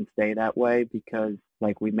stay that way because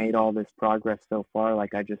like we made all this progress so far.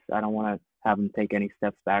 Like I don't want to have them take any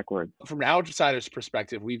steps backwards. From an outsider's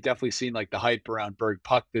perspective, we've definitely seen like the hype around Burg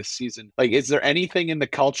Puck this season. Like, is there anything in the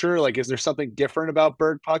culture? Like, is there something different about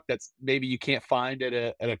Burg Puck that's maybe you can't find at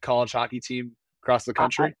a college hockey team across the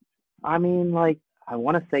country? I mean, like, I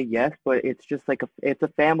want to say yes, but it's just like it's a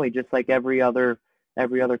family, just like every other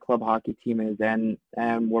club hockey team is, and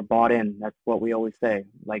we're bought in. That's what we always say.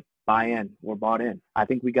 Like, buy in. We're bought in. I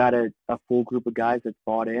think we got a full group of guys that's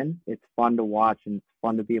bought in. It's fun to watch and it's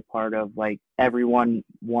fun to be a part of, like everyone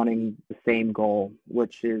wanting the same goal,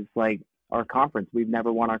 which is like our conference. We've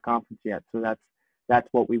never won our conference yet. So that's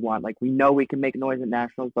what we want. Like we know we can make noise at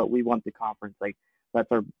nationals, but we want the conference. Like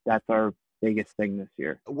that's our biggest thing this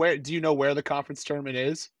year. Where do you know where the conference tournament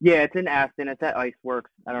is? Yeah, it's in Aston. It's at Iceworks.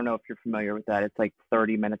 I don't know if you're familiar with that. It's like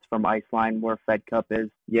 30 minutes from Iceline where Fed Cup is.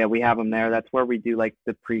 Yeah, we have them there. That's where we do like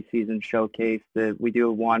the preseason showcase. We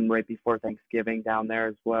do one right before Thanksgiving down there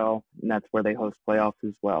as well, and that's where they host playoffs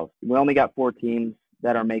as well. We only got 4 teams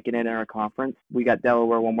that are making it in our conference. We got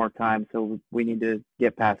Delaware one more time, so we need to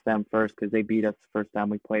get past them first because they beat us the first time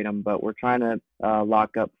we played them. But we're trying to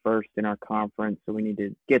lock up first in our conference, so we need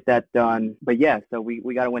to get that done. But yeah, so we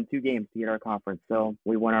got to win 2 games to get our conference. So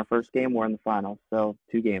we win our first game, we're in the finals. So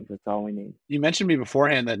 2 games, that's all we need. You mentioned me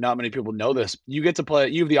beforehand that not many people know this. You get to play.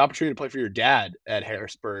 You have the opportunity to play for your dad at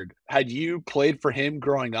Harrisburg. Had you played for him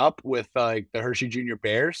growing up with like the Hershey Junior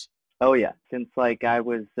Bears? Oh yeah, since like I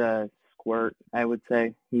was squirt, I would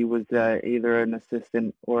say. He was either an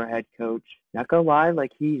assistant or a head coach. Not gonna lie,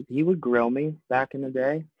 like he would grill me back in the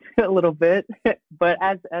day a little bit, but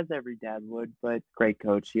as every dad would. But great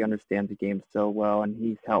coach. He understands the game so well, and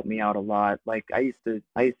he's helped me out a lot. Like I used to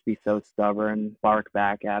be so stubborn, bark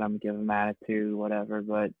back at him, give him attitude, whatever.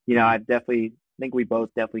 But I've definitely think we both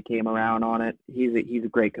definitely came around on it. He's a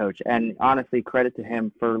great coach, and honestly, credit to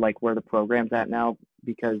him for like where the program's at now.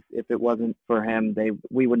 Because if it wasn't for him,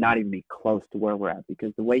 we would not even be close to where we're at.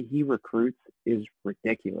 Because the way he recruits is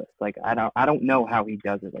ridiculous. Like I don't know how he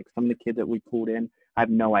does it. Like some of the kids that we pulled in, I have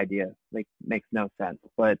no idea. Like makes no sense.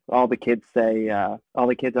 But all the kids on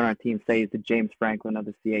our team say he's the James Franklin of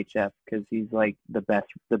the CHF because he's like the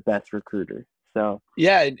best recruiter. So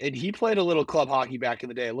yeah, and he played a little club hockey back in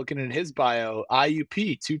the day. Looking at his bio,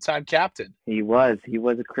 IUP, 2-time captain. He was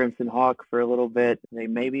a Crimson Hawk for a little bit. They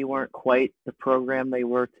maybe weren't quite the program they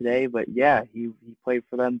were today, but yeah, he played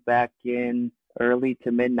for them back in early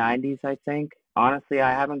to mid 90s, I think. Honestly,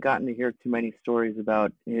 I haven't gotten to hear too many stories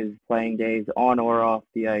about his playing days on or off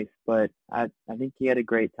the ice, but I think he had a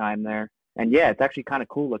great time there. And yeah, it's actually kind of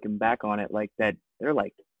cool looking back on it, like that they're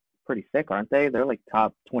like pretty thick, aren't they? They're like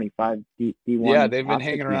top 25 D1. Yeah, they've been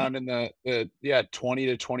hanging around in the 20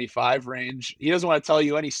 to 25 range. He doesn't want to tell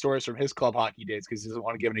you any stories from his club hockey days because he doesn't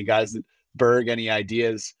want to give any guys at Burg any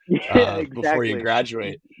ideas before you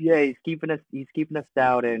graduate. Yeah, he's keeping us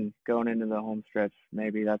dialed in going into the home stretch.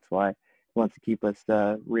 Maybe that's why he wants to keep us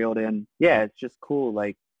reeled in. Yeah, it's just cool,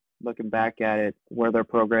 like looking back at it, where their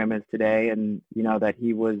program is today, and that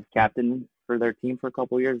he was captain for their team for a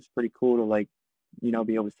couple of years. It's pretty cool to like be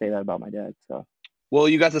able to say that about my dad. So, well,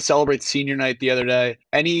 you got to celebrate senior night the other day.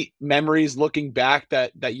 Any memories looking back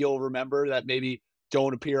that you'll remember that maybe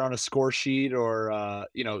don't appear on a score sheet or,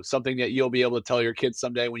 something that you'll be able to tell your kids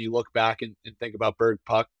someday when you look back and think about Burg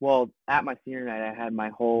Puck? Well, at my senior night, I had my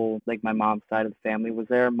whole, like my mom's side of the family was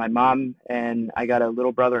there. My mom and I got a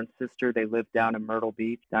little brother and sister. They lived down in Myrtle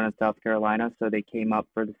Beach, down in South Carolina. So they came up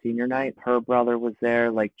for the senior night. Her brother was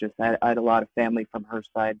there. Like I had a lot of family from her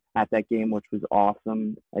side at that game, which was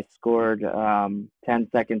awesome. I scored 10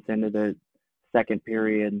 seconds into the second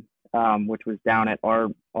period. Which was down at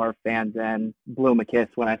our fans' end. Blew him a kiss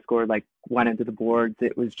when I scored, like went into the boards.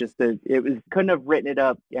 It was just couldn't have written it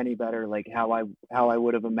up any better, like how I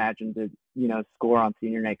would have imagined to, score on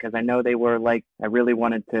senior night. Cause I know they were like, I really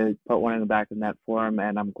wanted to put one in the back of the net for him.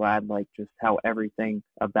 And I'm glad like just how everything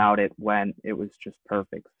about it went. It was just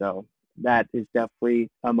perfect. So that is definitely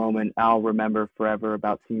a moment I'll remember forever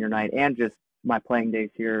about senior night, and just my playing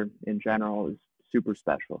days here in general is super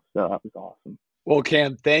special. So that was awesome. Well,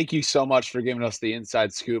 Cam, thank you so much for giving us the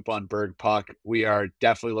inside scoop on Burg Puck. We are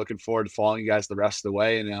definitely looking forward to following you guys the rest of the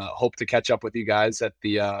way, and hope to catch up with you guys at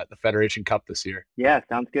the Federation Cup this year. Yeah,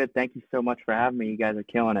 sounds good. Thank you so much for having me. You guys are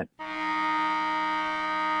killing it.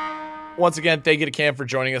 Once again, thank you to Cam for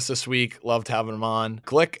joining us this week. Loved having him on.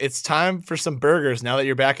 Glick, it's time for some burgers. Now that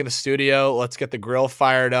you're back in the studio, let's get the grill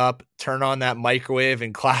fired up, turn on that microwave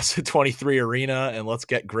in Class of 23 arena, and let's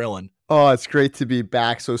get grilling. Oh, it's great to be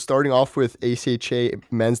back. So starting off with ACHA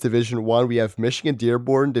Men's Division 1, we have Michigan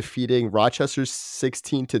Dearborn defeating Rochester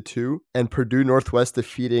 16-2 and Purdue Northwest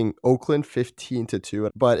defeating Oakland 15-2.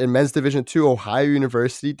 But in Men's Division 2, Ohio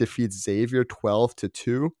University defeats Xavier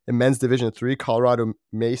 12-2. In Men's Division 3, Colorado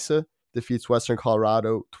Mesa defeats Western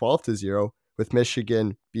Colorado 12-0, with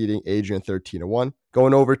Michigan beating Adrian 13-1.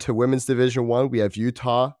 Going over to Women's Division 1, we have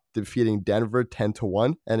Utah defeating Denver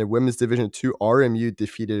 10-1, and in Women's Division 2, RMU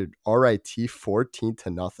defeated RIT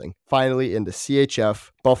 14-0. Finally, in the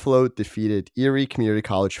CHF, Buffalo defeated Erie Community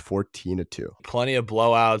College 14-2. Plenty of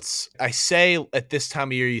blowouts. I say at this time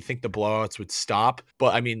of year, you think the blowouts would stop,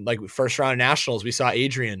 but I mean, like first round of nationals, we saw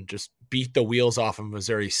Adrian just beat the wheels off of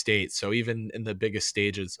Missouri State. So even in the biggest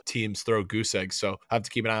stages, teams throw goose eggs. So I have to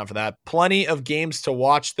keep an eye out for that. Plenty of games to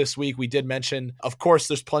watch this week. We did mention, of course,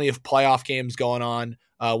 there's plenty of playoff games going on.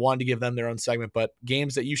 Wanted to give them their own segment, but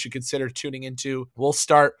games that you should consider tuning into. We'll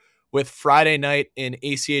start with Friday night in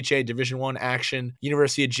ACHA Division I action.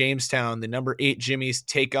 University of Jamestown, the number 8 Jimmies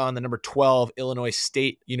take on the number 12 Illinois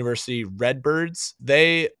State University Redbirds.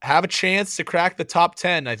 They have a chance to crack the top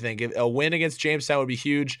 10, I think. A win against Jamestown would be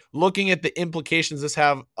huge. Looking at the implications this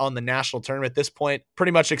have on the national tournament at this point,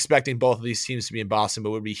 pretty much expecting both of these teams to be in Boston, but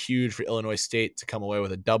it would be huge for Illinois State to come away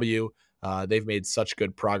with a W. They've made such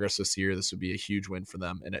good progress this year. This would be a huge win for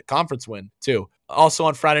them, and a conference win too. Also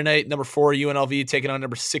on Friday night, number 4 UNLV taking on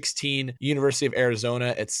number 16 University of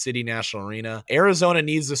Arizona at City National Arena. Arizona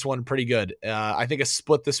needs this one pretty good. I think a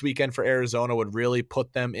split this weekend for Arizona would really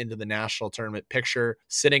put them into the national tournament picture.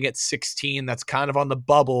 Sitting at 16, that's kind of on the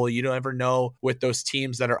bubble. You don't ever know with those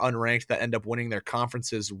teams that are unranked that end up winning their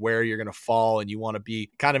conferences where you're going to fall, and you want to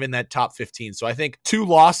be kind of in that top 15. So I think 2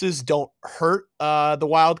 losses don't hurt the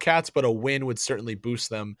Wildcats, but a win would certainly boost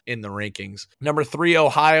them in the rankings. Number 3,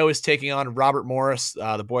 Ohio is taking on Robert Morris Morris,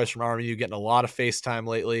 the boys from RMU, getting a lot of FaceTime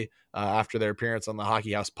lately after their appearance on the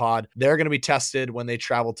Hockey House pod. They're going to be tested when they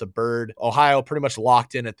travel to Bird. Ohio pretty much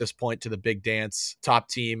locked in at this point to the big dance. Top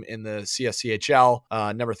team in the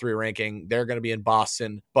CSCHL, number 3 ranking. They're going to be in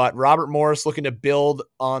Boston. But Robert Morris looking to build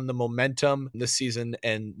on the momentum this season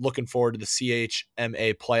and looking forward to the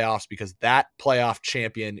CHMA playoffs because that playoff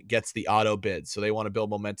champion gets the auto bid. So they want to build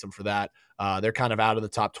momentum for that. They're kind of out of the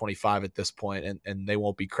top 25 at this point, and they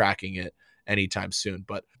won't be cracking it anytime soon.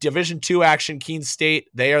 But Division II action, Keene State,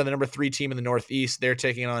 they are the number 3 team in the Northeast. They're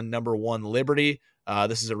taking on number 1 Liberty.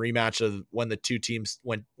 This is a rematch of when the two teams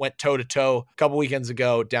went toe-to-toe a couple weekends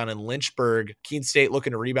ago down in Lynchburg. Keene State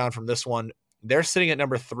looking to rebound from this one. They're sitting at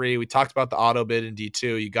number 3. We talked about the auto bid in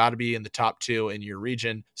D2. You got to be in the top 2 in your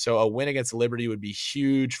region. So a win against Liberty would be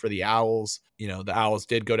huge for the Owls. You know, the Owls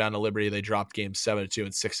did go down to Liberty. They dropped games 7-2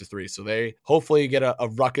 and 6-3. So they hopefully get a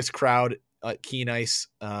ruckus crowd at Keene Ice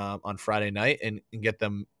on Friday night and get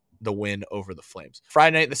them the win over the Flames.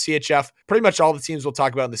 Friday night, the CHF, pretty much all the teams we'll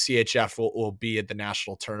talk about in the CHF will be at the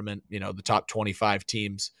national tournament. You know, the top 25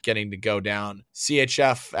 teams getting to go down.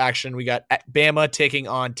 CHF action, we got Bama taking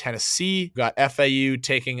on Tennessee. We got FAU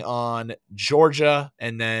taking on Georgia.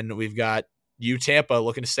 And then we've got Tampa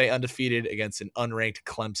looking to stay undefeated against an unranked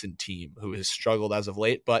Clemson team who has struggled as of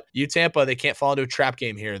late. But Tampa, they can't fall into a trap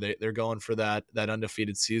game here. They're going for that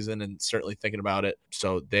undefeated season and certainly thinking about it.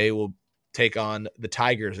 So they will take on the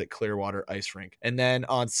Tigers at Clearwater Ice Rink. And then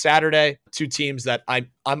on Saturday, 2 teams that I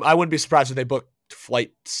wouldn't be surprised if they booked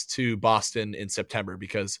flights to Boston in September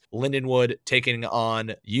because Lindenwood taking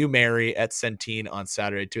on UMary at Centene on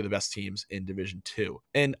Saturday, 2 of the best teams in Division II.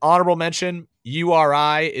 An honorable mention,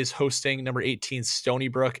 URI is hosting number 18 Stony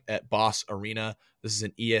Brook at Boss Arena. This is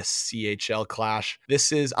an ESCHL clash.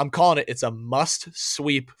 I'm calling it, it's a must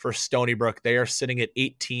sweep for Stony Brook. They are sitting at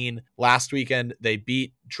 18. Last weekend, they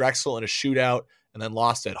beat Drexel in a shootout and then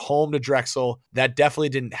lost at home to Drexel. That definitely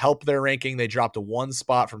didn't help their ranking. They dropped 1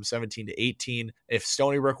 spot from 17 to 18. If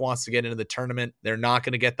Stony Brook wants to get into the tournament, they're not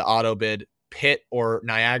going to get the auto bid. Pitt or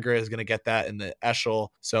Niagara is going to get that in the Eshel.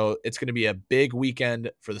 So it's going to be a big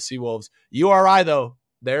weekend for the Seawolves. URI, though,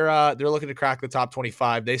 they're looking to crack the top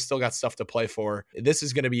 25. They still got stuff to play for. This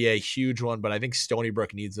is going to be a huge one, but I think Stony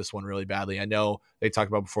Brook needs this one really badly. I know they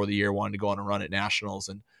talked about before the year wanting to go on a run at nationals,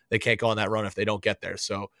 and they can't go on that run if they don't get there.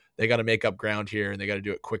 So they got to make up ground here, and they got to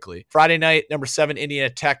do it quickly. Friday night, number 7 Indiana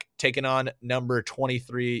Tech taking on number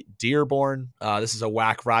 23 Dearborn. This is a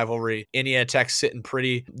WAC rivalry. Indiana Tech sitting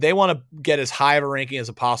pretty. They want to get as high of a ranking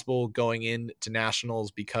as possible going into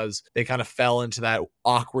nationals because they kind of fell into that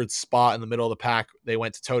awkward spot in the middle of the pack. They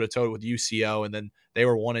went toe-to-toe with UCO, and then they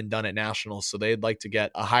were one and done at nationals. So they'd like to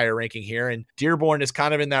get a higher ranking here. And Dearborn is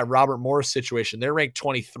kind of in that Robert Morris situation. They're ranked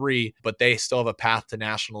 23, but they still have a path to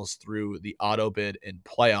nationals through the auto bid and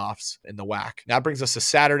playoffs in the WAC. That brings us to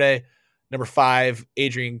Saturday. Number 5,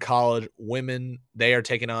 Adrian College women. They are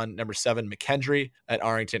taking on number 7, McKendree at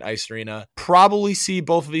Arlington Ice Arena. Probably see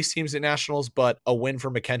both of these teams at nationals, but a win for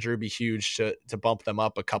McKendree would be huge to bump them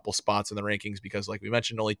up a couple spots in the rankings because, like we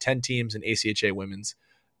mentioned, only 10 teams in ACHA women's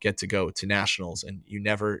get to go to nationals, and you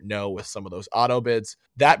never know with some of those auto bids.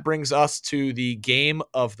 That brings us to the game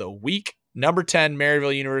of the week. Number 10,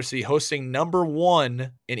 Maryville University hosting number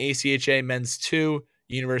 1 in ACHA Men's 2,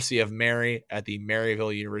 University of Mary at the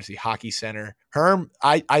Maryville University Hockey Center. Herm,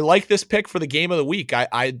 I like this pick for the game of the week.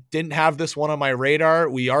 I didn't have this one on my radar.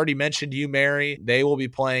 We already mentioned UMary. They will be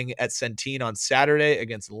playing at Centene on Saturday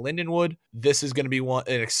against Lindenwood. This is going to be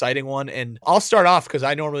an exciting one. And I'll start off because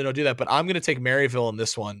I normally don't do that, but I'm going to take Maryville in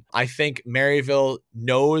this one. I think Maryville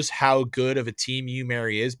knows how good of a team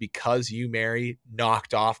UMary is because UMary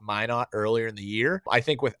knocked off Minot earlier in the year. I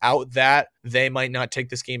think without that, they might not take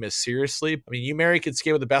this game as seriously. I mean, UMary could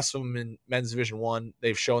skate with the best of them in Men's Division 1.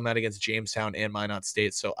 They've shown that against Jamestown and Minot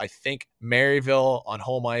State. So I think Maryville on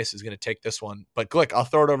home ice is going to take this one. But Glick, I'll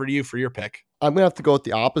throw it over to you for your pick. I'm going to have to go with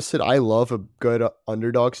the opposite. I love a good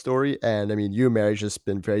underdog story. And I mean, UMary's just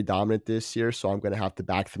been very dominant this year. So I'm going to have to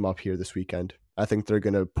back them up here this weekend. I think they're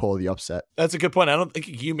going to pull the upset. That's a good point. I don't think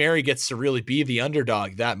UMary gets to really be the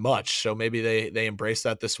underdog that much. So maybe they embrace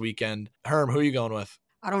that this weekend. Herm, who are you going with?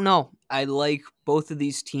 I don't know. I like both of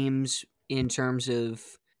these teams in terms of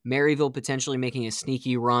Maryville potentially making a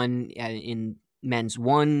sneaky run in Men's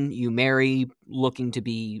 1, UMary looking to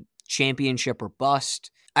be championship or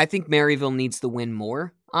bust. I think Maryville needs the win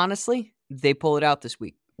more, honestly. They pull it out this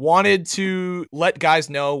week. Wanted to let guys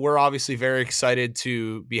know we're obviously very excited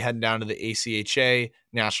to be heading down to the ACHA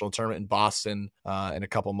National Tournament in Boston in a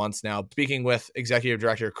couple months now. Speaking with Executive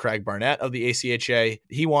Director Craig Barnett of the ACHA,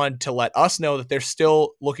 he wanted to let us know that they're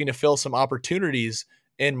still looking to fill some opportunities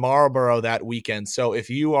in Marlboro that weekend. So if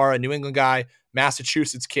you are a New England guy,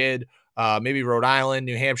 Massachusetts kid, maybe Rhode Island,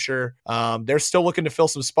 New Hampshire. They're still looking to fill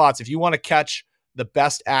some spots. If you want to catch the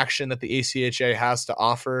best action that the ACHA has to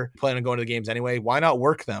offer, plan on going to the games anyway, why not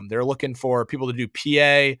work them? They're looking for people to do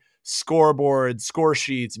PA, scoreboard, score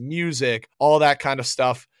sheets, music, all that kind of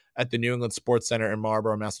stuff at the New England Sports Center in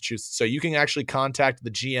Marlborough, Massachusetts. So you can actually contact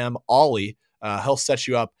the GM, Ollie. He'll set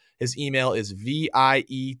you up. His email is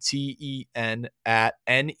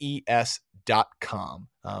vieten@nes.com.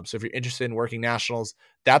 So if you're interested in working nationals,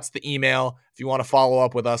 that's the email. If you want to follow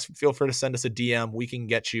up with us, feel free to send us a DM. We can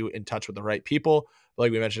get you in touch with the right people.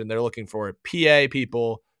 Like we mentioned, they're looking for PA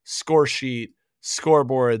people, score sheet,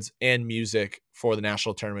 scoreboards, and music for the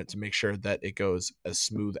national tournament to make sure that it goes as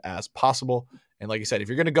smooth as possible. And like I said, if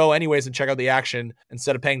you're going to go anyways and check out the action,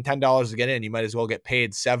 instead of paying $10 to get in, you might as well get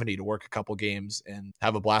paid $70 to work a couple games and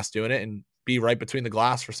have a blast doing it and be right between the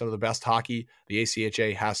glass for some of the best hockey the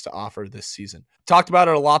ACHA has to offer this season. Talked about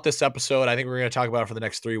it a lot this episode. I think we're going to talk about it for the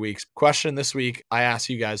next 3 weeks. Question this week, I ask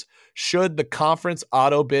you guys, should the conference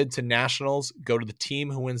auto bid to nationals go to the team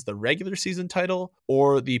who wins the regular season title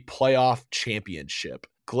or the playoff championship?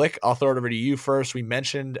 Glick, I'll throw it over to you first. We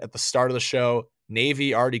mentioned at the start of the show,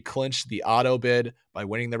 Navy already clinched the auto bid by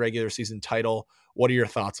winning the regular season title. What are your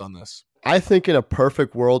thoughts on this? I think in a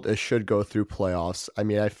perfect world, it should go through playoffs. I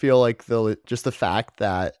mean, I feel like just the fact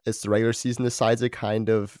that it's the regular season decides it kind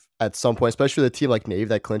of at some point, especially with a team like Navy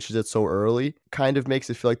that clinches it so early, kind of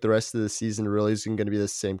makes it feel like the rest of the season really isn't going to be the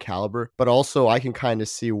same caliber. But also I can kind of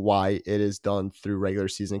see why it is done through regular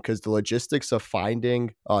season, because the logistics of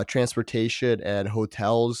finding transportation and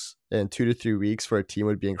hotels in 2 to 3 weeks for a team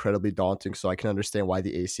would be incredibly daunting. So I can understand why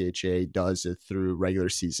the ACHA does it through regular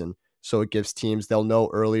season. So it gives teams, they'll know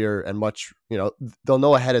earlier and they'll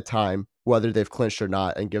know ahead of time whether they've clinched or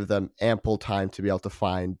not, and give them ample time to be able to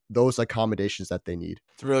find those accommodations that they need.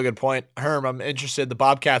 It's a really good point. Herm, I'm interested. The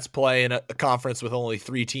Bobcats play in a conference with only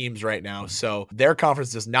 3 teams right now. So their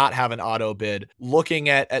conference does not have an auto bid. Looking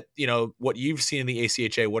at what you've seen in the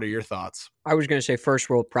ACHA, what are your thoughts? I was going to say first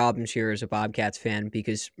world problems here as a Bobcats fan,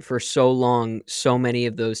 because for so long, so many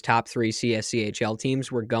of those top 3 CSCHL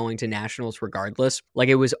teams were going to nationals regardless. Like,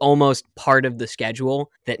 it was almost part of the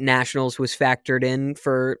schedule that nationals was factored in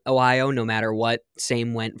for Ohio, no matter what.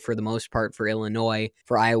 Same went for the most part for Illinois,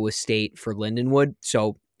 for Iowa State, for Lindenwood.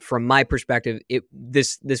 So from my perspective,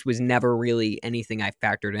 this was never really anything I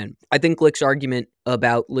factored in. I think Glick's argument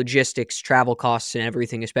about logistics, travel costs, and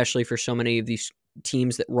everything, especially for so many of these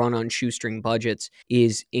teams that run on shoestring budgets,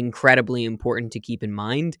 is incredibly important to keep in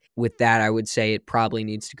mind. With that, I would say it probably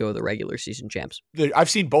needs to go to the regular season champs. I've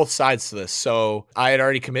seen both sides to this. So I had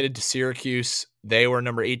already committed to Syracuse. They were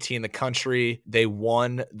number 18 in the country. They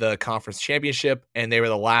won the conference championship, and they were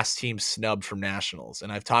the last team snubbed from nationals.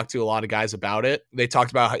 And I've talked to a lot of guys about it. They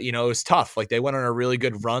talked about how, it was tough. Like, they went on a really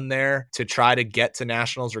good run there to try to get to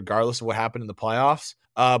nationals regardless of what happened in the playoffs.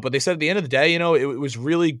 But they said at the end of the day, it was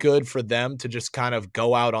really good for them to just kind of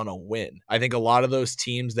go out on a win. I think a lot of those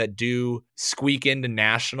teams that do squeak into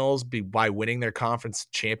nationals by winning their conference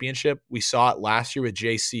championship, we saw it last year with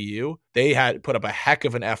JCU. They had put up a heck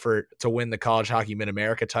of an effort to win the College Hockey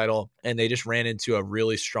Mid-America title, and they just ran into a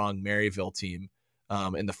really strong Maryville team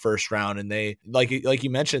in the first round. And they, like you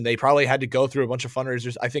mentioned, they probably had to go through a bunch of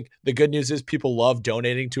fundraisers. I think the good news is people love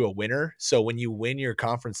donating to a winner. So when you win your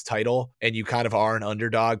conference title and you kind of are an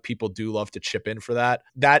underdog, people do love to chip in for that.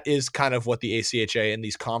 That is kind of what the ACHA and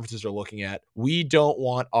these conferences are looking at. We don't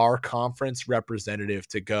want our conference representative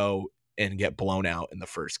to go and get blown out in the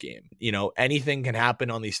first game. Anything can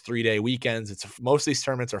happen on these 3-day weekends. Most of these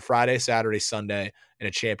tournaments are Friday, Saturday, Sunday, and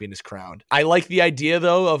a champion is crowned. I like the idea,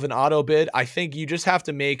 though, of an auto bid. I think you just have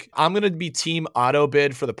to I'm going to be team auto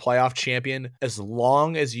bid for the playoff champion as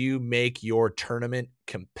long as you make your tournament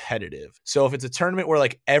competitive. So if it's a tournament where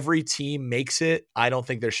like every team makes it, I don't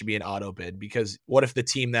think there should be an auto bid, because what if the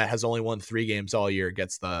team that has only won 3 games all year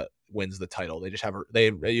wins the title? They just have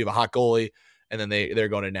you have a hot goalie, and then they're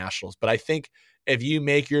going to nationals. But I think if you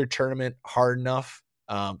make your tournament hard enough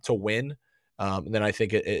to win, then I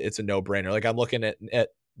think it's a no-brainer. Like, I'm looking at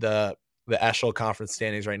the Eshel conference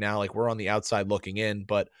standings right now. Like, we're on the outside looking in,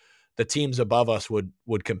 but the teams above us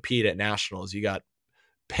would compete at nationals. You got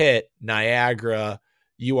Pitt, Niagara,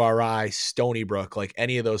 URI, Stony Brook. Like,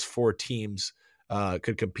 any of those 4 teams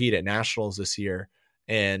could compete at nationals this year,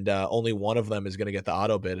 and only one of them is going to get the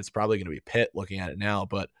auto bid. It's probably going to be Pitt, looking at it now,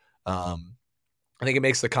 but I think it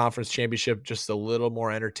makes the conference championship just a little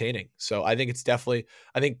more entertaining. So I think it's definitely,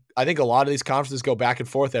 I think a lot of these conferences go back and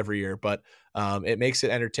forth every year, but it makes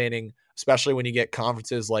it entertaining, especially when you get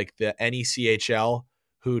conferences like the NECHL,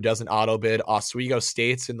 who doesn't auto bid. Oswego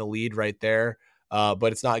State's in the lead right there,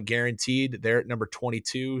 but it's not guaranteed. They're at number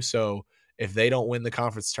 22. So If they don't win the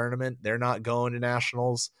conference tournament, they're not going to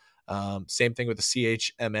nationals. Same thing with the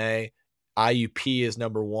CHMA. IUP is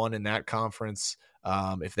number 1 in that conference.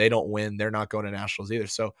 If they don't win, they're not going to nationals either.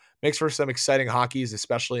 So makes for some exciting hockeys,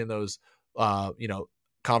 especially in those,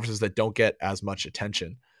 conferences that don't get as much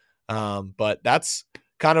attention. But that's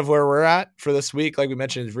kind of where we're at for this week. Like we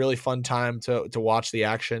mentioned, it's a really fun time to watch the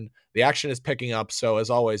action. The action is picking up. So as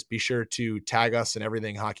always, be sure to tag us in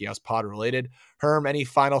everything Hockey House Pod related. Herm, any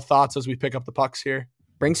final thoughts as we pick up the pucks here?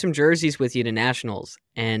 Bring some jerseys with you to nationals,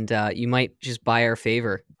 and you might just buy our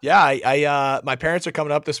favor. Yeah, I my parents are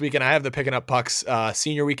coming up this weekend. I have the Picking Up Pucks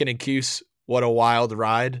senior weekend in Cuse. What a wild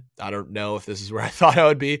ride. I don't know if this is where I thought I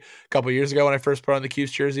would be a couple of years ago when I first put on the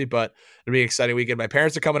Cuse jersey, but it'll be an exciting weekend. My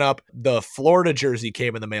parents are coming up. The Florida jersey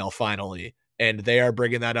came in the mail finally, and they are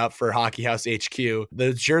bringing that up for Hockey House HQ.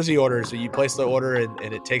 The jersey orders, so you place the order and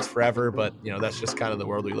it takes forever, but that's just kind of the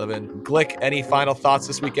world we live in. Glick, any final thoughts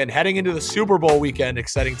this weekend? Heading into the Super Bowl weekend,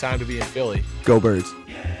 exciting time to be in Philly. Go Birds.